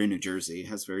similar to New Jersey. It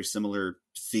has very similar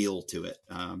feel to it.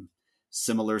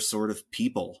 Similar sort of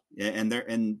people, and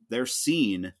their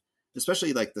scene,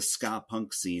 especially like the ska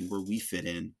punk scene where we fit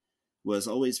in, was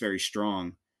always very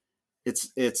strong.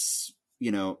 It's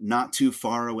not too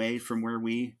far away from where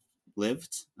we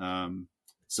lived.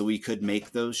 So we could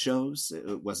make those shows.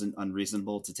 It wasn't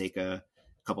unreasonable to take a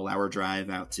couple hour drive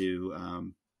out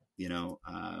to,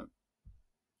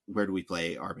 where do we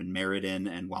play? Arben, Meriden,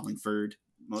 and Wallingford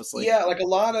mostly. Yeah, like a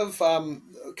lot of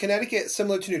Connecticut,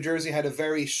 similar to New Jersey, had a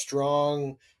very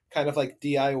strong kind of like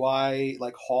DIY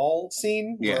like hall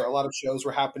scene where a lot of shows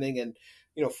were happening in,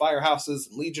 firehouses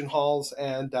and Legion halls.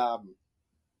 And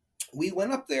we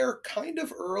went up there kind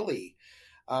of early.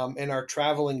 In our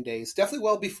traveling days, definitely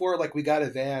well before like we got a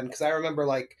van, because I remember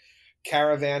like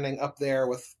caravanning up there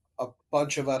with a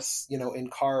bunch of us, in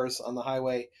cars on the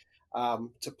highway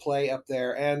to play up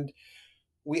there, and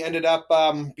we ended up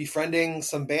befriending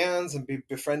some bands and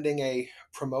befriending a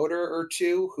promoter or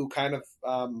two who kind of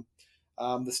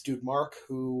this dude Mark,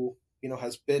 who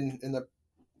has been in the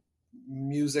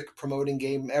music promoting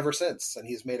game ever since, and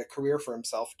he's made a career for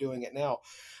himself doing it now.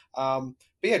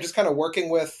 But yeah, just kind of working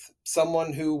with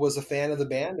someone who was a fan of the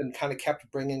band and kind of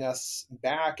kept bringing us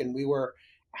back. And we were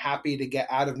happy to get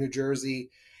out of New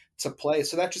Jersey to play.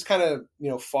 So that just kind of,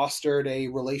 fostered a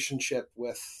relationship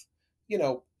with,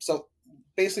 so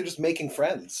basically just making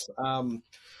friends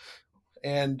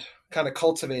and kind of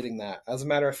cultivating that. As a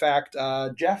matter of fact,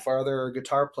 Jeff, our other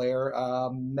guitar player,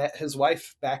 met his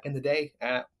wife back in the day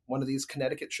at one of these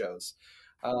Connecticut shows.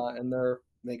 And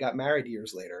they got married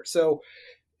years later. So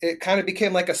it kind of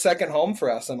became like a second home for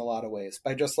us in a lot of ways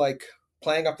by just like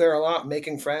playing up there a lot,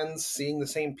 making friends, seeing the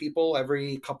same people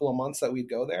every couple of months that we'd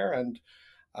go there. And,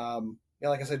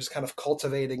 like I said, just kind of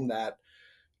cultivating that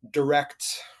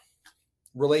direct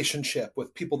relationship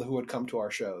with people who would come to our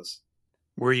shows.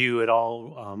 Were you at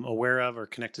all aware of or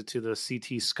connected to the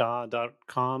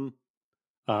ctska.com?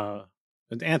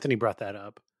 Anthony brought that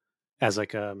up as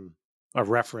like a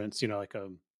reference, like a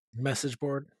message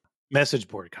board.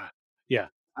 God. Yeah.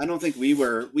 I don't think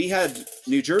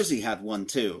New Jersey had one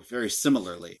too, very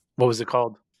similarly. What was it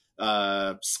called?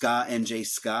 Ska, NJ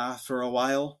Ska for a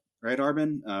while, right,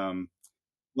 Arben?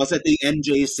 Was it the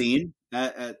NJ scene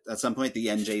at some point, the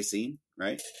NJ scene,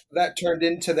 right? That turned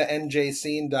into the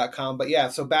njscene.com. But yeah,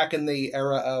 so back in the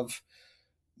era of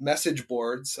message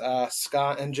boards,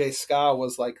 Ska, NJ Ska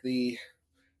was like the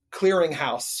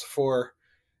clearinghouse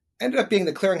ended up being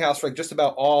the clearinghouse for like just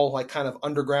about all like kind of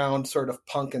underground sort of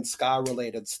punk and ska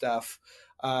related stuff.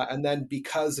 And then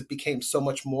because it became so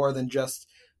much more than just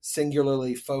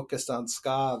singularly focused on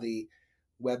ska, the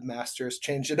webmasters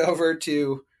changed it over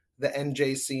to the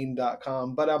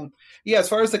njscene.com. But yeah, as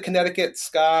far as the Connecticut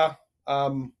ska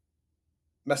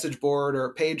message board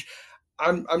or page,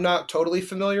 I'm not totally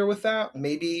familiar with that.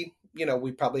 Maybe,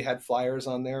 we probably had flyers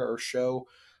on there or show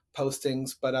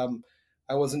postings, but I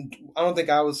don't think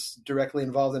I was directly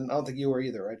involved in. I don't think you were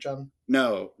either, right, John?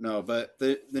 No, but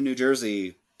the New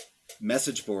Jersey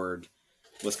message board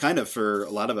was kind of, for a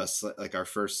lot of us, like our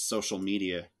first social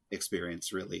media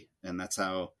experience, really. And that's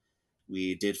how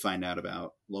we did find out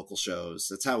about local shows.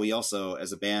 That's how we also,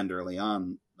 as a band early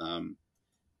on,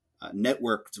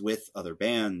 networked with other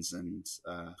bands and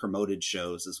promoted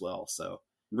shows as well. So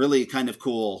really kind of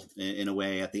cool in a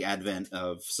way at the advent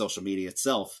of social media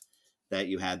itself, that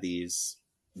you had these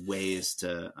ways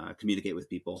to communicate with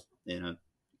people in a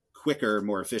quicker,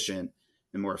 more efficient,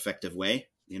 and more effective way,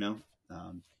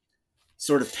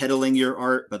 sort of peddling your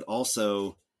art, but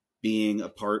also being a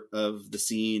part of the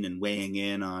scene and weighing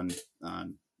in on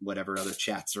whatever other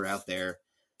chats are out there,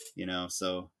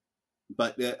 so,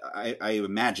 but I would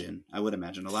imagine a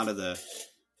lot of the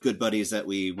good buddies that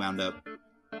we wound up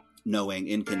knowing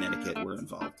in Connecticut were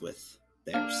involved with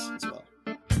theirs as well.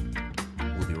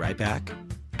 We'll be right back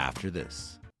after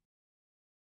this.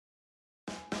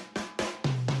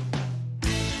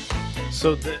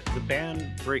 So the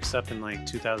band breaks up in like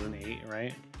 2008,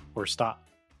 right? Or stop?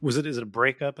 Is it a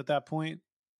breakup at that point?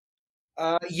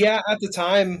 Yeah, at the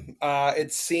time,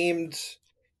 it seemed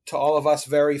to all of us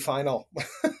very final.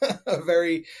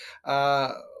 Very,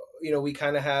 we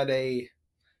kind of had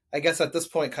I guess at this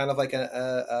point, kind of like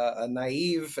a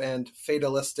naive and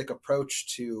fatalistic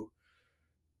approach to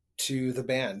the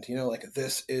band, like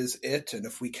this is it. And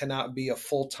if we cannot be a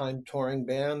full-time touring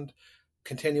band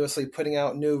continuously putting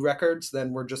out new records,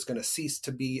 then we're just going to cease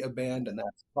to be a band, and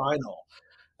that's final.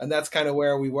 And that's kind of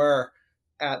where we were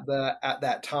at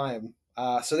that time.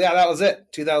 So yeah, that was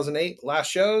it. 2008, last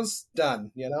shows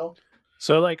done.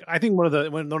 So like, I think one of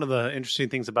the interesting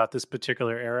things about this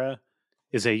particular era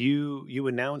is that you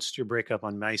announced your breakup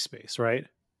on MySpace, right?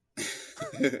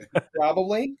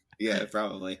 Probably. Yeah,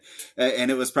 probably.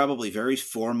 And it was probably very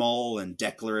formal and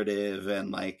declarative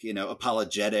and like,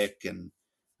 apologetic. And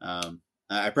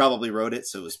I probably wrote it,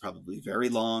 so it was probably very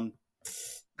long.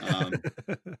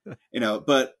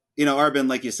 But Arben,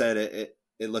 like you said, it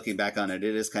looking back on it,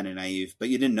 it is kind of naive, but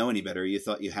you didn't know any better. You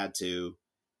thought you had to,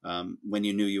 when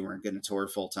you knew you weren't going to tour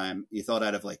full time, you thought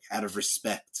out of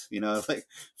respect, like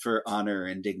for honor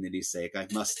and dignity's sake, I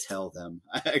must tell them,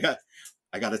 I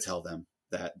got to tell them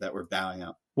that we're bowing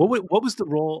out. What was the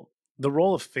role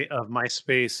of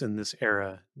MySpace in this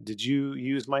era? Did you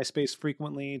use MySpace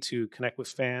frequently to connect with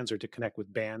fans or to connect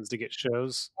with bands to get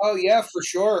shows? Oh yeah, for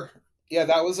sure. Yeah,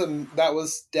 that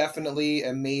was definitely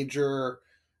a major,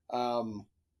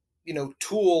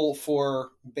 tool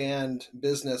for band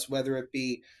business, whether it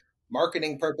be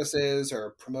marketing purposes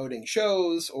or promoting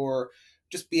shows or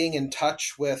just being in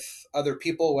touch with other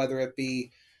people, whether it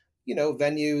be,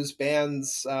 venues,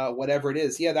 bands, whatever it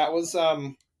is. Yeah, that was,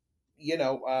 kind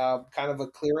of a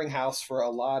clearinghouse for a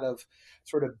lot of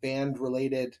sort of band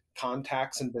related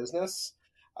contacts in business.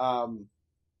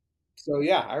 So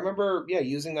yeah, I remember,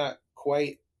 using that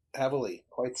quite heavily,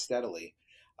 quite steadily.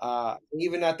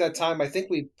 Even at that time, I think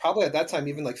we probably at that time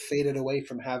even like faded away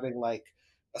from having like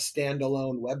a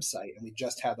standalone website, and we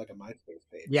just had like a MySpace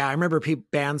page. Yeah, I remember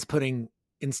bands putting,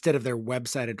 instead of their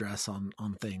website address on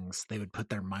things, they would put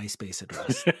their MySpace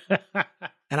address.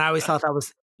 And I always thought that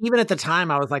was, even at the time,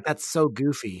 I was like, that's so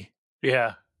goofy.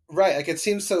 Yeah. Right. Like it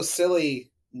seems so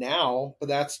silly now, but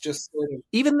that's just sort of.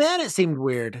 Even then, it seemed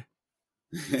weird.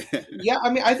 Yeah, I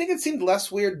mean, I think it seemed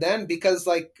less weird then because,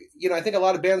 like, I think a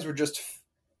lot of bands were just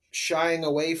shying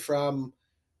away from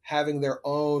having their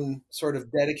own sort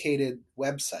of dedicated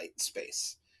website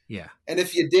space. Yeah. And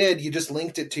if you did, you just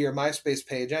linked it to your MySpace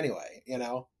page anyway,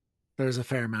 There's a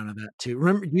fair amount of that too.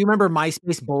 Do you remember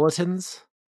MySpace bulletins?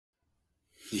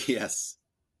 Yes.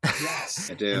 Yes.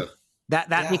 I do. That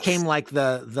Yes. became like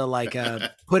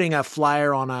the putting a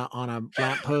flyer on a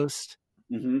lamppost.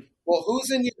 Mm-hmm. Well, who's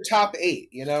in your top 8?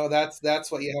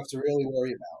 That's what you have to really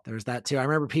worry about. There's that too. I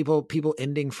remember people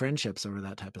ending friendships over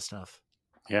that type of stuff.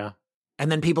 Yeah.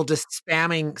 And then people just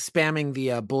spamming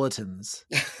the bulletins.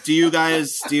 Do you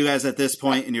guys at this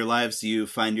point in your lives, do you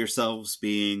find yourselves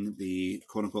being the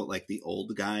quote unquote like the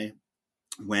old guy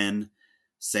when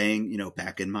saying,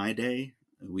 back in my day,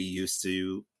 we used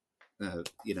to,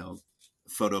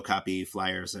 photocopy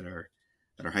flyers at our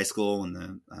high school when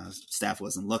the staff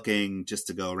wasn't looking, just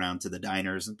to go around to the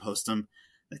diners and post them.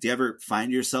 Like, do you ever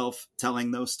find yourself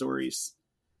telling those stories?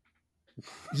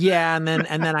 Yeah, and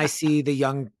then I see the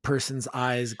young person's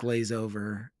eyes glaze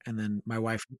over, and then my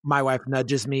wife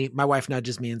nudges me. My wife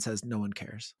nudges me and says, "No one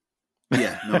cares."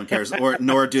 Yeah, no one cares, or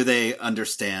nor do they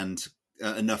understand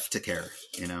enough to care.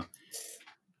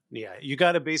 Yeah, you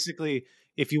got to basically,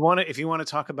 if you want to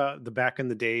talk about the back in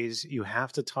the days, you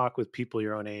have to talk with people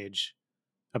your own age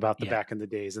about the back in the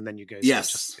days, and then you guys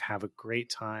just have a great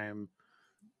time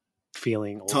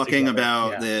feeling old talking together.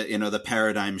 about the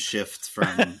paradigm shift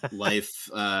from life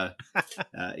as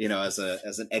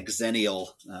an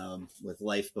exennial with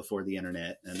life before the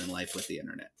internet and then life with the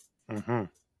internet. Mm-hmm.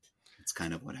 It's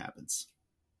kind of what happens.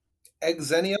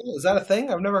 Exennial, is that a thing?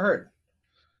 I've never heard.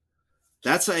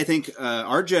 That's, I think,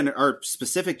 our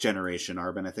specific generation,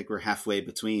 Arben. I think we're halfway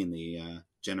between the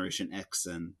Generation X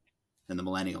and the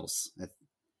millennials.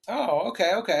 Oh,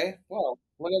 okay. Well,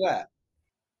 look at that.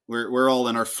 We're all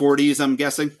in our 40s, I'm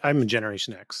guessing. I'm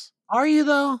Generation X. Are you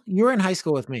though? You were in high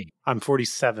school with me. I'm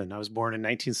 47. I was born in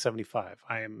 1975.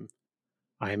 I am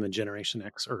a Generation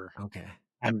Xer. Okay.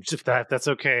 I'm just that's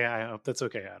okay. I hope that's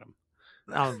okay, Adam.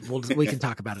 We can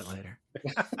talk about it later.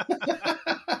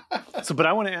 So, but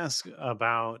I want to ask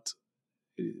about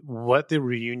what the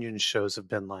reunion shows have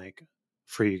been like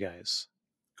for you guys.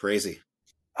 Crazy.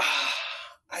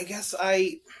 I guess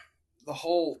the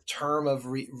whole term of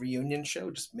reunion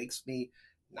show just makes me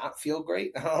not feel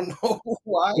great. I don't know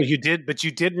why. Well, you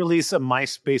did release a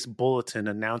MySpace bulletin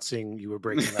announcing you were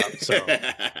breaking up. So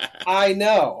I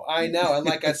know. And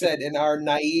like I said, in our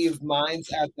naive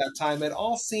minds at that time, it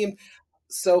all seemed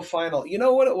so final. You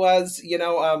know what it was? Do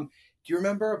you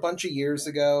remember a bunch of years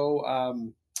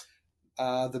ago,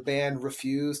 the band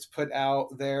Refused put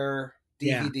out their DVD?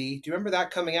 Yeah. Do you remember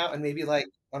that coming out in maybe like,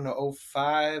 I don't know,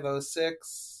 05,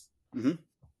 06? Mm-hmm.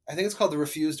 I think it's called The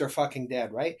Refused Are Fucking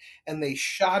Dead, right? And they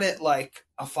shot it like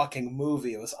a fucking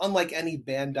movie. It was unlike any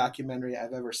band documentary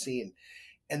I've ever seen.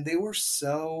 And they were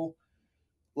so,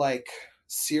 like,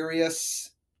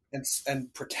 serious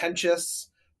and pretentious,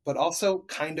 but also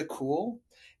kind of cool.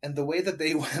 And the way that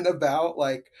they went about,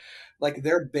 like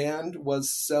their band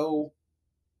was so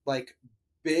like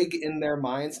big in their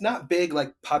minds, not big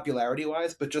like popularity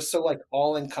wise, but just so like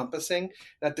all encompassing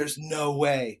that there's no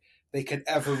way they could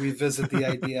ever revisit the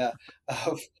idea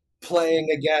of playing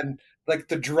again. Like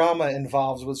the drama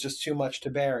involved was just too much to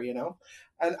bear, you know?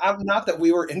 And I'm not that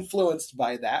we were influenced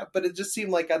by that, but it just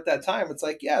seemed like at that time, it's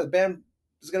like, yeah, the band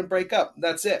is going to break up.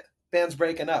 That's it. Band's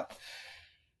breaking up.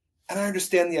 And I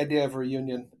understand the idea of a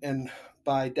reunion, and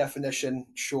by definition,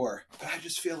 sure. But I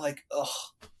just feel like, ugh,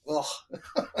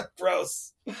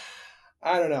 gross.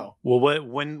 I don't know. Well,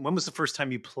 when was the first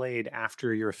time you played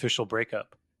after your official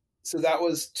breakup? So that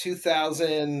was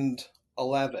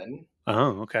 2011.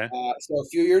 Oh, okay. So a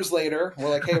few years later, we're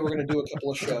like, hey, we're going to do a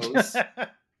couple of shows.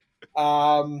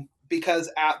 Because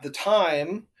at the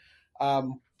time,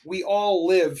 we all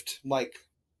lived like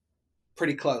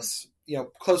pretty close, you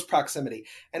know, close proximity.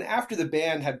 And after the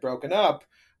band had broken up,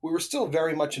 we were still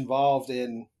very much involved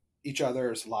in each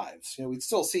other's lives. You know, we'd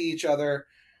still see each other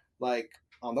like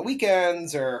on the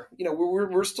weekends, or, you know,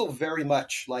 we're still very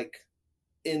much like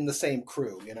in the same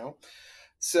crew, you know?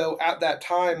 So at that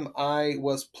time, I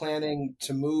was planning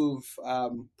to move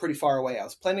pretty far away. I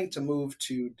was planning to move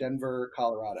to Denver,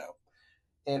 Colorado.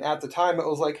 And at the time, it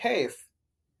was like, hey, if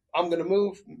I'm going to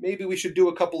move, maybe we should do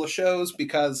a couple of shows,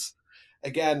 because,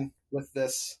 again, with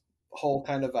this whole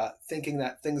kind of thinking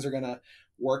that things are going to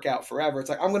work out forever, it's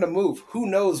like, I'm going to move. Who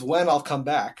knows when I'll come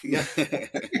back?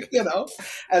 You know,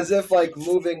 as if like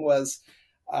moving was,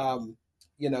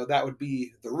 you know, that would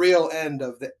be the real end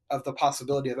of the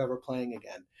possibility of ever playing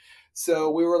again. So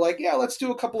we were like, yeah, let's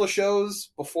do a couple of shows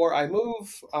before I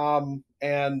move,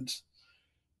 and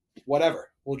whatever.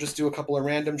 We'll just do a couple of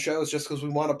random shows just because we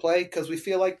want to play, because we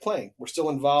feel like playing. We're still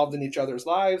involved in each other's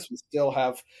lives. We still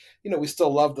have, you know, we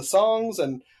still love the songs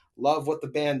and love what the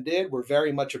band did. We're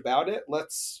very much about it.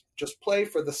 Let's just play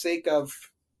for the sake of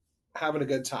having a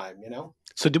good time, you know?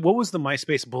 So what was the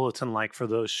MySpace bulletin like for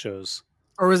those shows?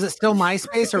 Or was it still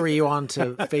MySpace, or were you on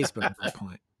to Facebook at that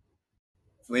point?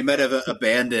 We might have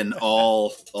abandoned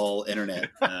all internet.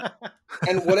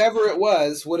 And whatever it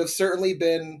was would have certainly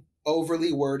been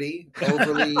overly wordy,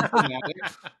 overly dramatic.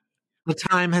 The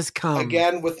time has come.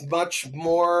 Again, with much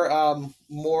more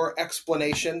more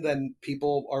explanation than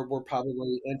people were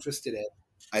probably interested in.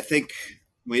 I think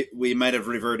we might have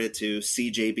reverted to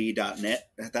cjb.net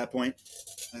at that point,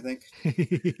 I think.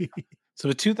 So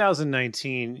in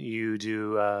 2019, you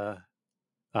do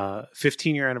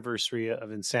 15-year anniversary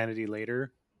of Insanity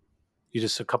Later. You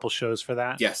just a couple shows for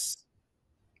that? Yes.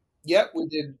 Yep, we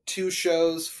did 2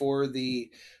 shows for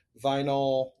the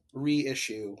vinyl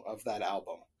reissue of that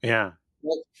album. Yeah.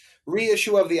 Well,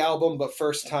 reissue of the album, but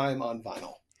first time on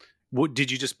vinyl. What,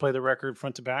 did you just play the record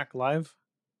front to back live?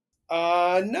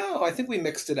 No, I think we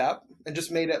mixed it up and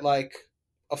just made it like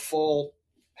a full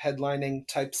headlining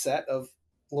type set of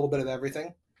a little bit of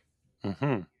everything.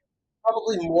 Mm-hmm.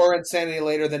 Probably more Insanity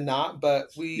Later than not, but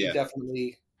we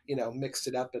definitely, you know, mixed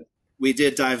it up. And we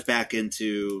did dive back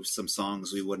into some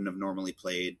songs we wouldn't have normally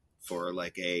played for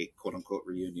like a quote unquote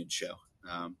reunion show.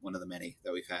 One of the many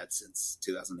that we've had since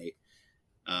 2008.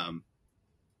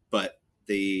 But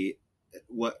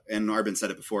and Arben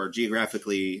said it before,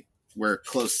 geographically, we're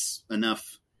close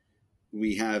enough.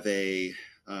 We have a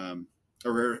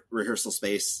rehearsal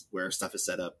space where stuff is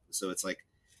set up. So it's like,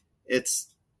 it's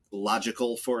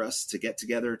logical for us to get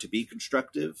together to be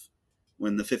constructive.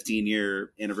 When the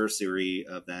 15-year anniversary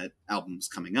of that album's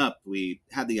coming up, we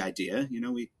had the idea, you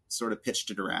know, we sort of pitched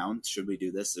it around. Should we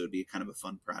do this? It would be kind of a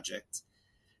fun project.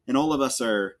 And all of us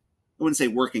are, I wouldn't say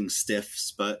working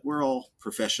stiffs, but we're all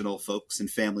professional folks and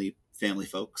family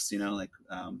folks, you know, like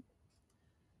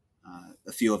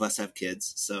a few of us have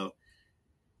kids. So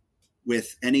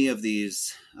with any of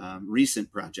these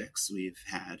recent projects we've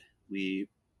had,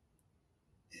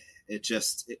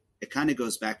 it kind of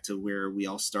goes back to where we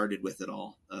all started with it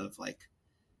all, of like,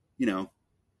 you know,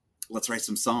 let's write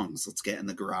some songs. Let's get in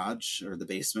the garage or the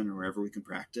basement or wherever we can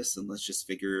practice, and let's just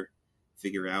figure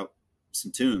out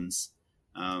some tunes.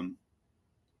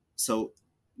 So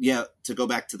yeah, to go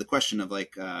back to the question of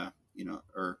like, you know,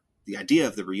 or the idea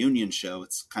of the reunion show,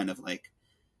 it's kind of like,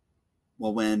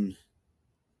 well, when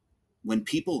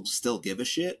people still give a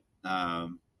shit,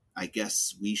 I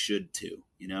guess we should too,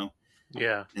 you know?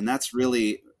 Yeah. And that's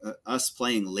really us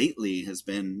playing lately has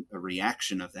been a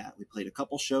reaction of that. We played a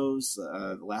couple shows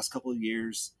the last couple of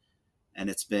years, and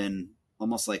it's been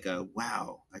almost like a,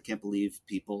 wow, I can't believe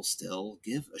people still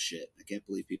give a shit. I can't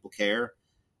believe people care.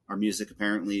 Our music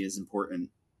apparently is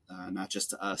important, not just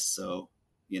to us. So,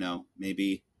 you know,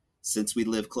 maybe since we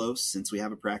live close, since we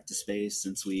have a practice space,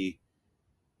 since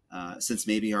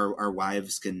maybe our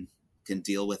wives can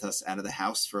deal with us out of the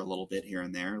house for a little bit here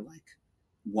and there, like,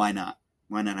 why not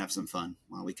have some fun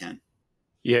while we can?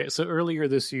 Yeah. So earlier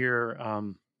this year,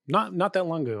 not that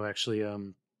long ago, actually,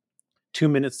 2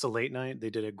 Minutes to Late Night, they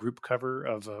did a group cover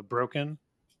of Broken.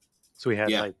 So we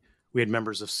had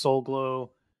members of Soul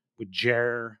Glow, with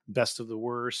Jer, Best of the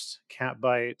Worst,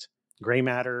 Catbite, Gray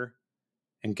Matter,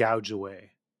 and Gouge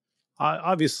Away.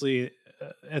 Obviously,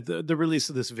 at the release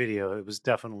of this video, it was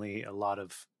definitely a lot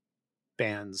of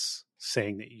bands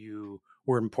saying that you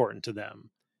were important to them.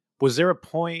 Was there a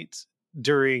point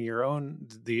during your own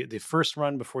the first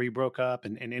run before you broke up,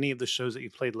 and any of the shows that you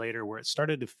played later, where it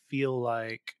started to feel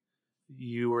like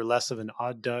you were less of an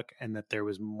odd duck, and that there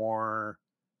was more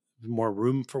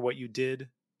room for what you did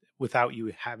without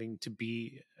you having to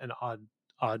be an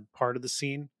odd part of the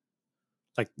scene?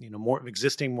 Like,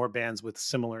 more bands with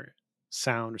similar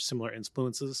sound or similar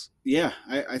influences? Yeah,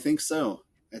 I think so.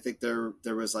 I think there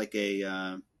was like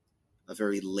a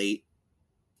very late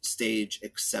stage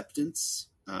acceptance.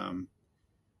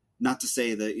 Not to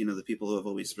say that, the people who have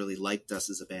always really liked us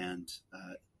as a band,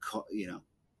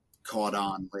 caught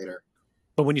on later.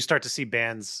 But when you start to see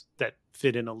bands that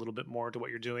fit in a little bit more to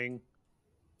what you're doing.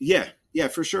 Yeah,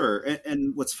 for sure.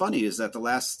 And what's funny is that the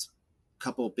last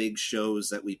couple big shows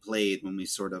that we played when we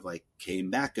sort of like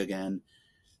came back again,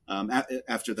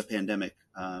 after the pandemic,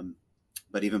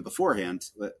 but even beforehand,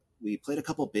 we played a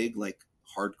couple big like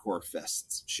hardcore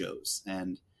fest shows.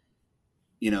 And,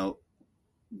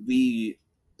 we,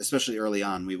 especially early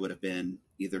on, we would have been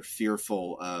either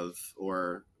fearful of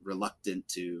or reluctant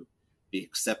to be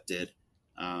accepted.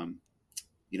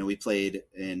 We played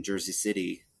in Jersey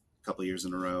City a couple years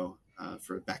in a row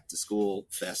for a back to school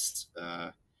fest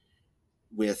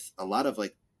with a lot of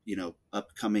like,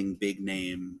 upcoming big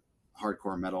name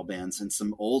hardcore metal bands and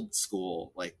some old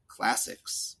school like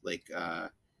classics like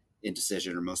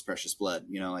Indecision or Most Precious Blood,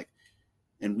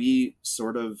 and we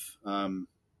sort of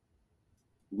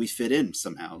we fit in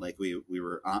somehow. Like we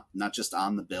were not just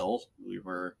on the bill,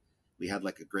 we had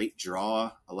like a great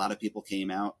draw. A lot of people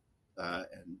came out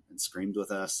and screamed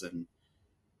with us, and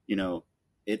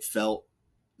it felt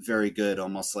very good,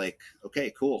 almost like,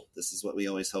 okay, cool, this is what we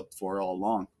always hoped for all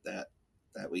along, that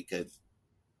we could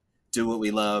do what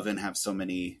we love and have so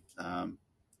many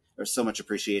or so much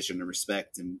appreciation and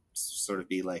respect, and sort of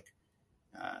be like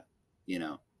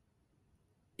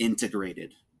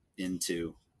integrated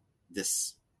into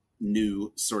this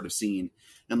new sort of scene.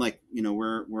 And like,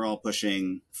 we're all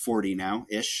pushing 40 now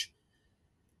ish,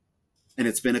 and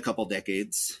it's been a couple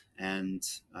decades, and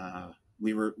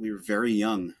we were very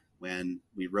young when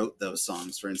we wrote those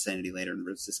songs for Insanity Later and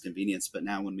Resist Convenience. But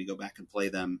now when we go back and play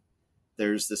them,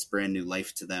 there's this brand new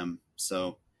life to them.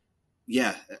 So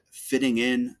yeah, fitting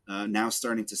in, now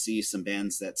starting to see some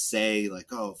bands that say like,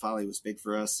 oh, Folly was big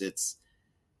for us. It's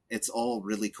all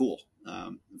really cool.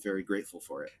 I'm very grateful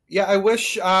for it. Yeah, I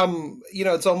wish,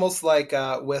 it's almost like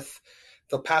with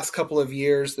the past couple of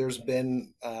years, there's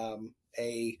been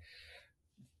a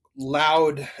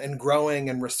loud and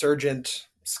growing and resurgent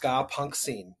ska punk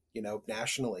scene,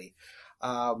 nationally.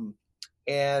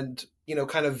 And,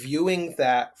 kind of viewing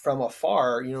that from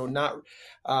afar, not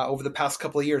over the past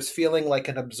couple of years, feeling like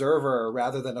an observer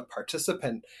rather than a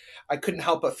participant, I couldn't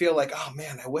help but feel like, oh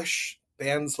man, I wish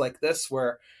bands like this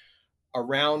were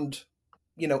around,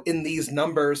 in these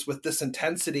numbers with this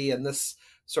intensity and this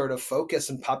sort of focus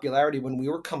and popularity when we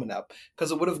were coming up,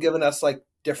 because it would have given us like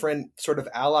different sort of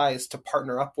allies to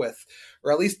partner up with,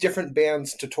 or at least different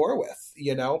bands to tour with,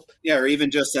 Yeah, or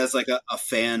even just as like a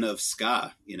fan of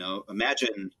ska,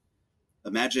 imagine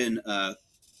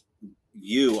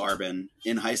you, Arben,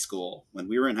 in high school, when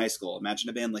we were in high school, imagine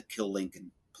a band like Kill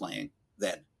Lincoln playing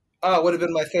then. Oh, it would have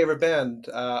been my favorite band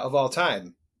of all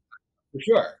time. For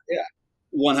sure. Yeah.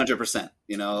 100%,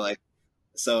 like,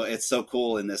 so it's so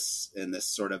cool in this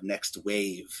sort of next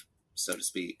wave, so to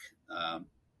speak.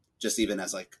 Just even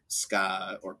as like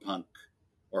ska or punk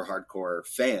or hardcore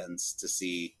fans, to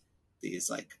see these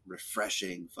like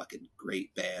refreshing, fucking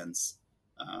great bands.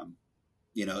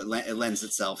 It lends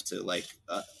itself to like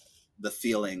the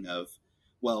feeling of,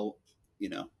 well,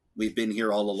 we've been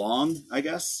here all along, I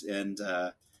guess. And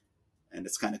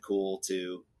it's kind of cool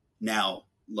to now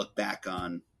look back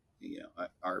on,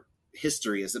 our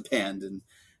history as a band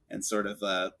and sort of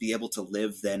be able to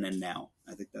live then and now.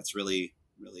 I think that's really,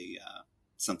 really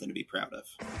something to be proud of.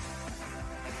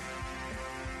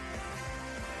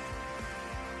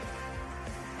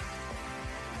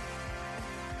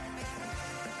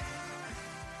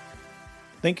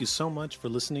 Thank you so much for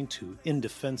listening to In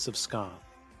Defense of Ska.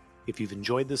 If you've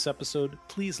enjoyed this episode,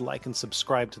 please like and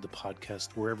subscribe to the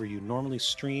podcast wherever you normally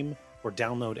stream or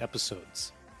download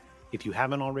episodes. If you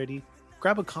haven't already,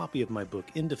 grab a copy of my book,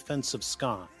 In Defense of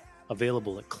Ska,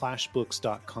 available at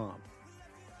clashbooks.com.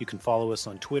 You can follow us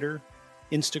on Twitter,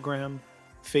 Instagram,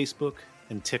 Facebook,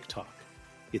 and TikTok.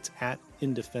 It's at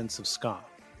In Defense of Ska.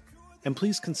 And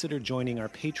please consider joining our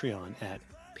Patreon at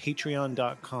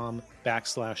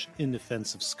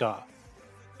patreon.com/indefenseofska.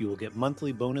 You will get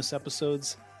monthly bonus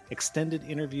episodes, extended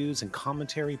interviews and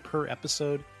commentary per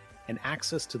episode, and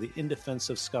access to the In Defense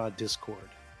of Ska Discord.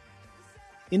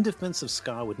 In Defense of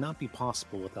Ska would not be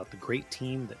possible without the great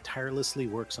team that tirelessly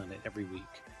works on it every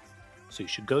week. So you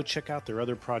should go check out their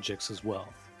other projects as well.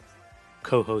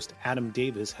 Co-host Adam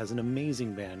Davis has an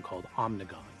amazing band called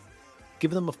Omnigon.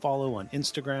 Give them a follow on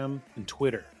Instagram and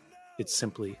Twitter. It's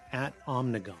simply at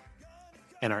Omnigon.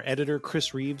 And our editor,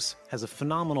 Chris Reeves, has a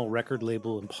phenomenal record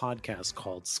label and podcast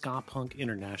called Ska Punk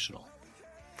International.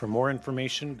 For more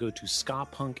information, go to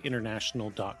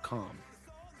skapunkinternational.com.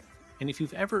 And if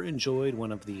you've ever enjoyed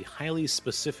one of the highly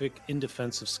specific In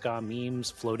Defense of Ska memes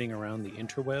floating around the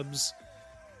interwebs,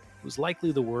 it was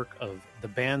likely the work of The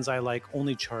Bands I Like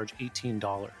Only Charge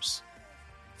 $18.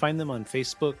 Find them on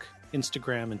Facebook,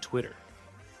 Instagram, and Twitter.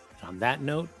 And on that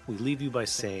note, we leave you by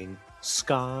saying,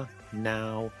 Ska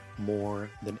now more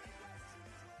than ever.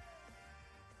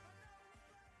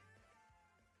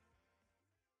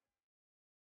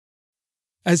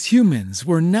 As humans,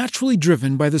 we're naturally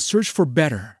driven by the search for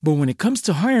better. But when it comes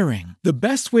to hiring, the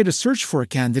best way to search for a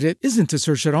candidate isn't to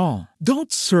search at all.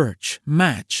 Don't search,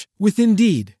 match with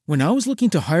Indeed. When I was looking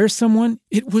to hire someone,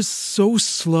 it was so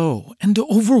slow and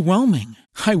overwhelming.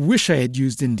 I wish I had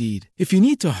used Indeed. If you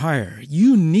need to hire,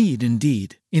 you need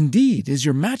Indeed. Indeed is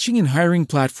your matching and hiring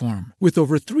platform with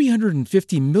over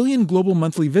 350 million global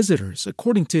monthly visitors,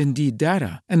 according to Indeed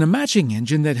data, and a matching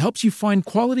engine that helps you find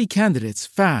quality candidates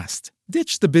fast.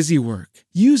 Ditch the busy work.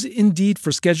 Use Indeed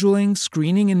for scheduling,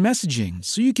 screening, and messaging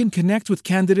so you can connect with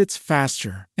candidates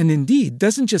faster. And Indeed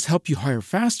doesn't just help you hire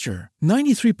faster.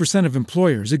 93% of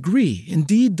employers agree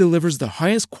Indeed delivers the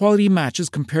highest quality matches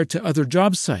compared to other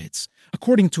job sites,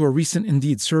 according to a recent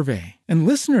Indeed survey. And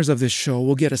listeners of this show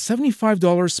will get a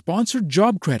 $75 sponsored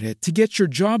job credit to get your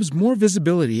jobs more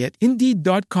visibility at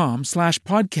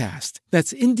Indeed.com/podcast.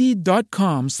 That's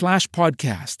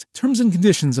Indeed.com/podcast. Terms and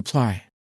conditions apply.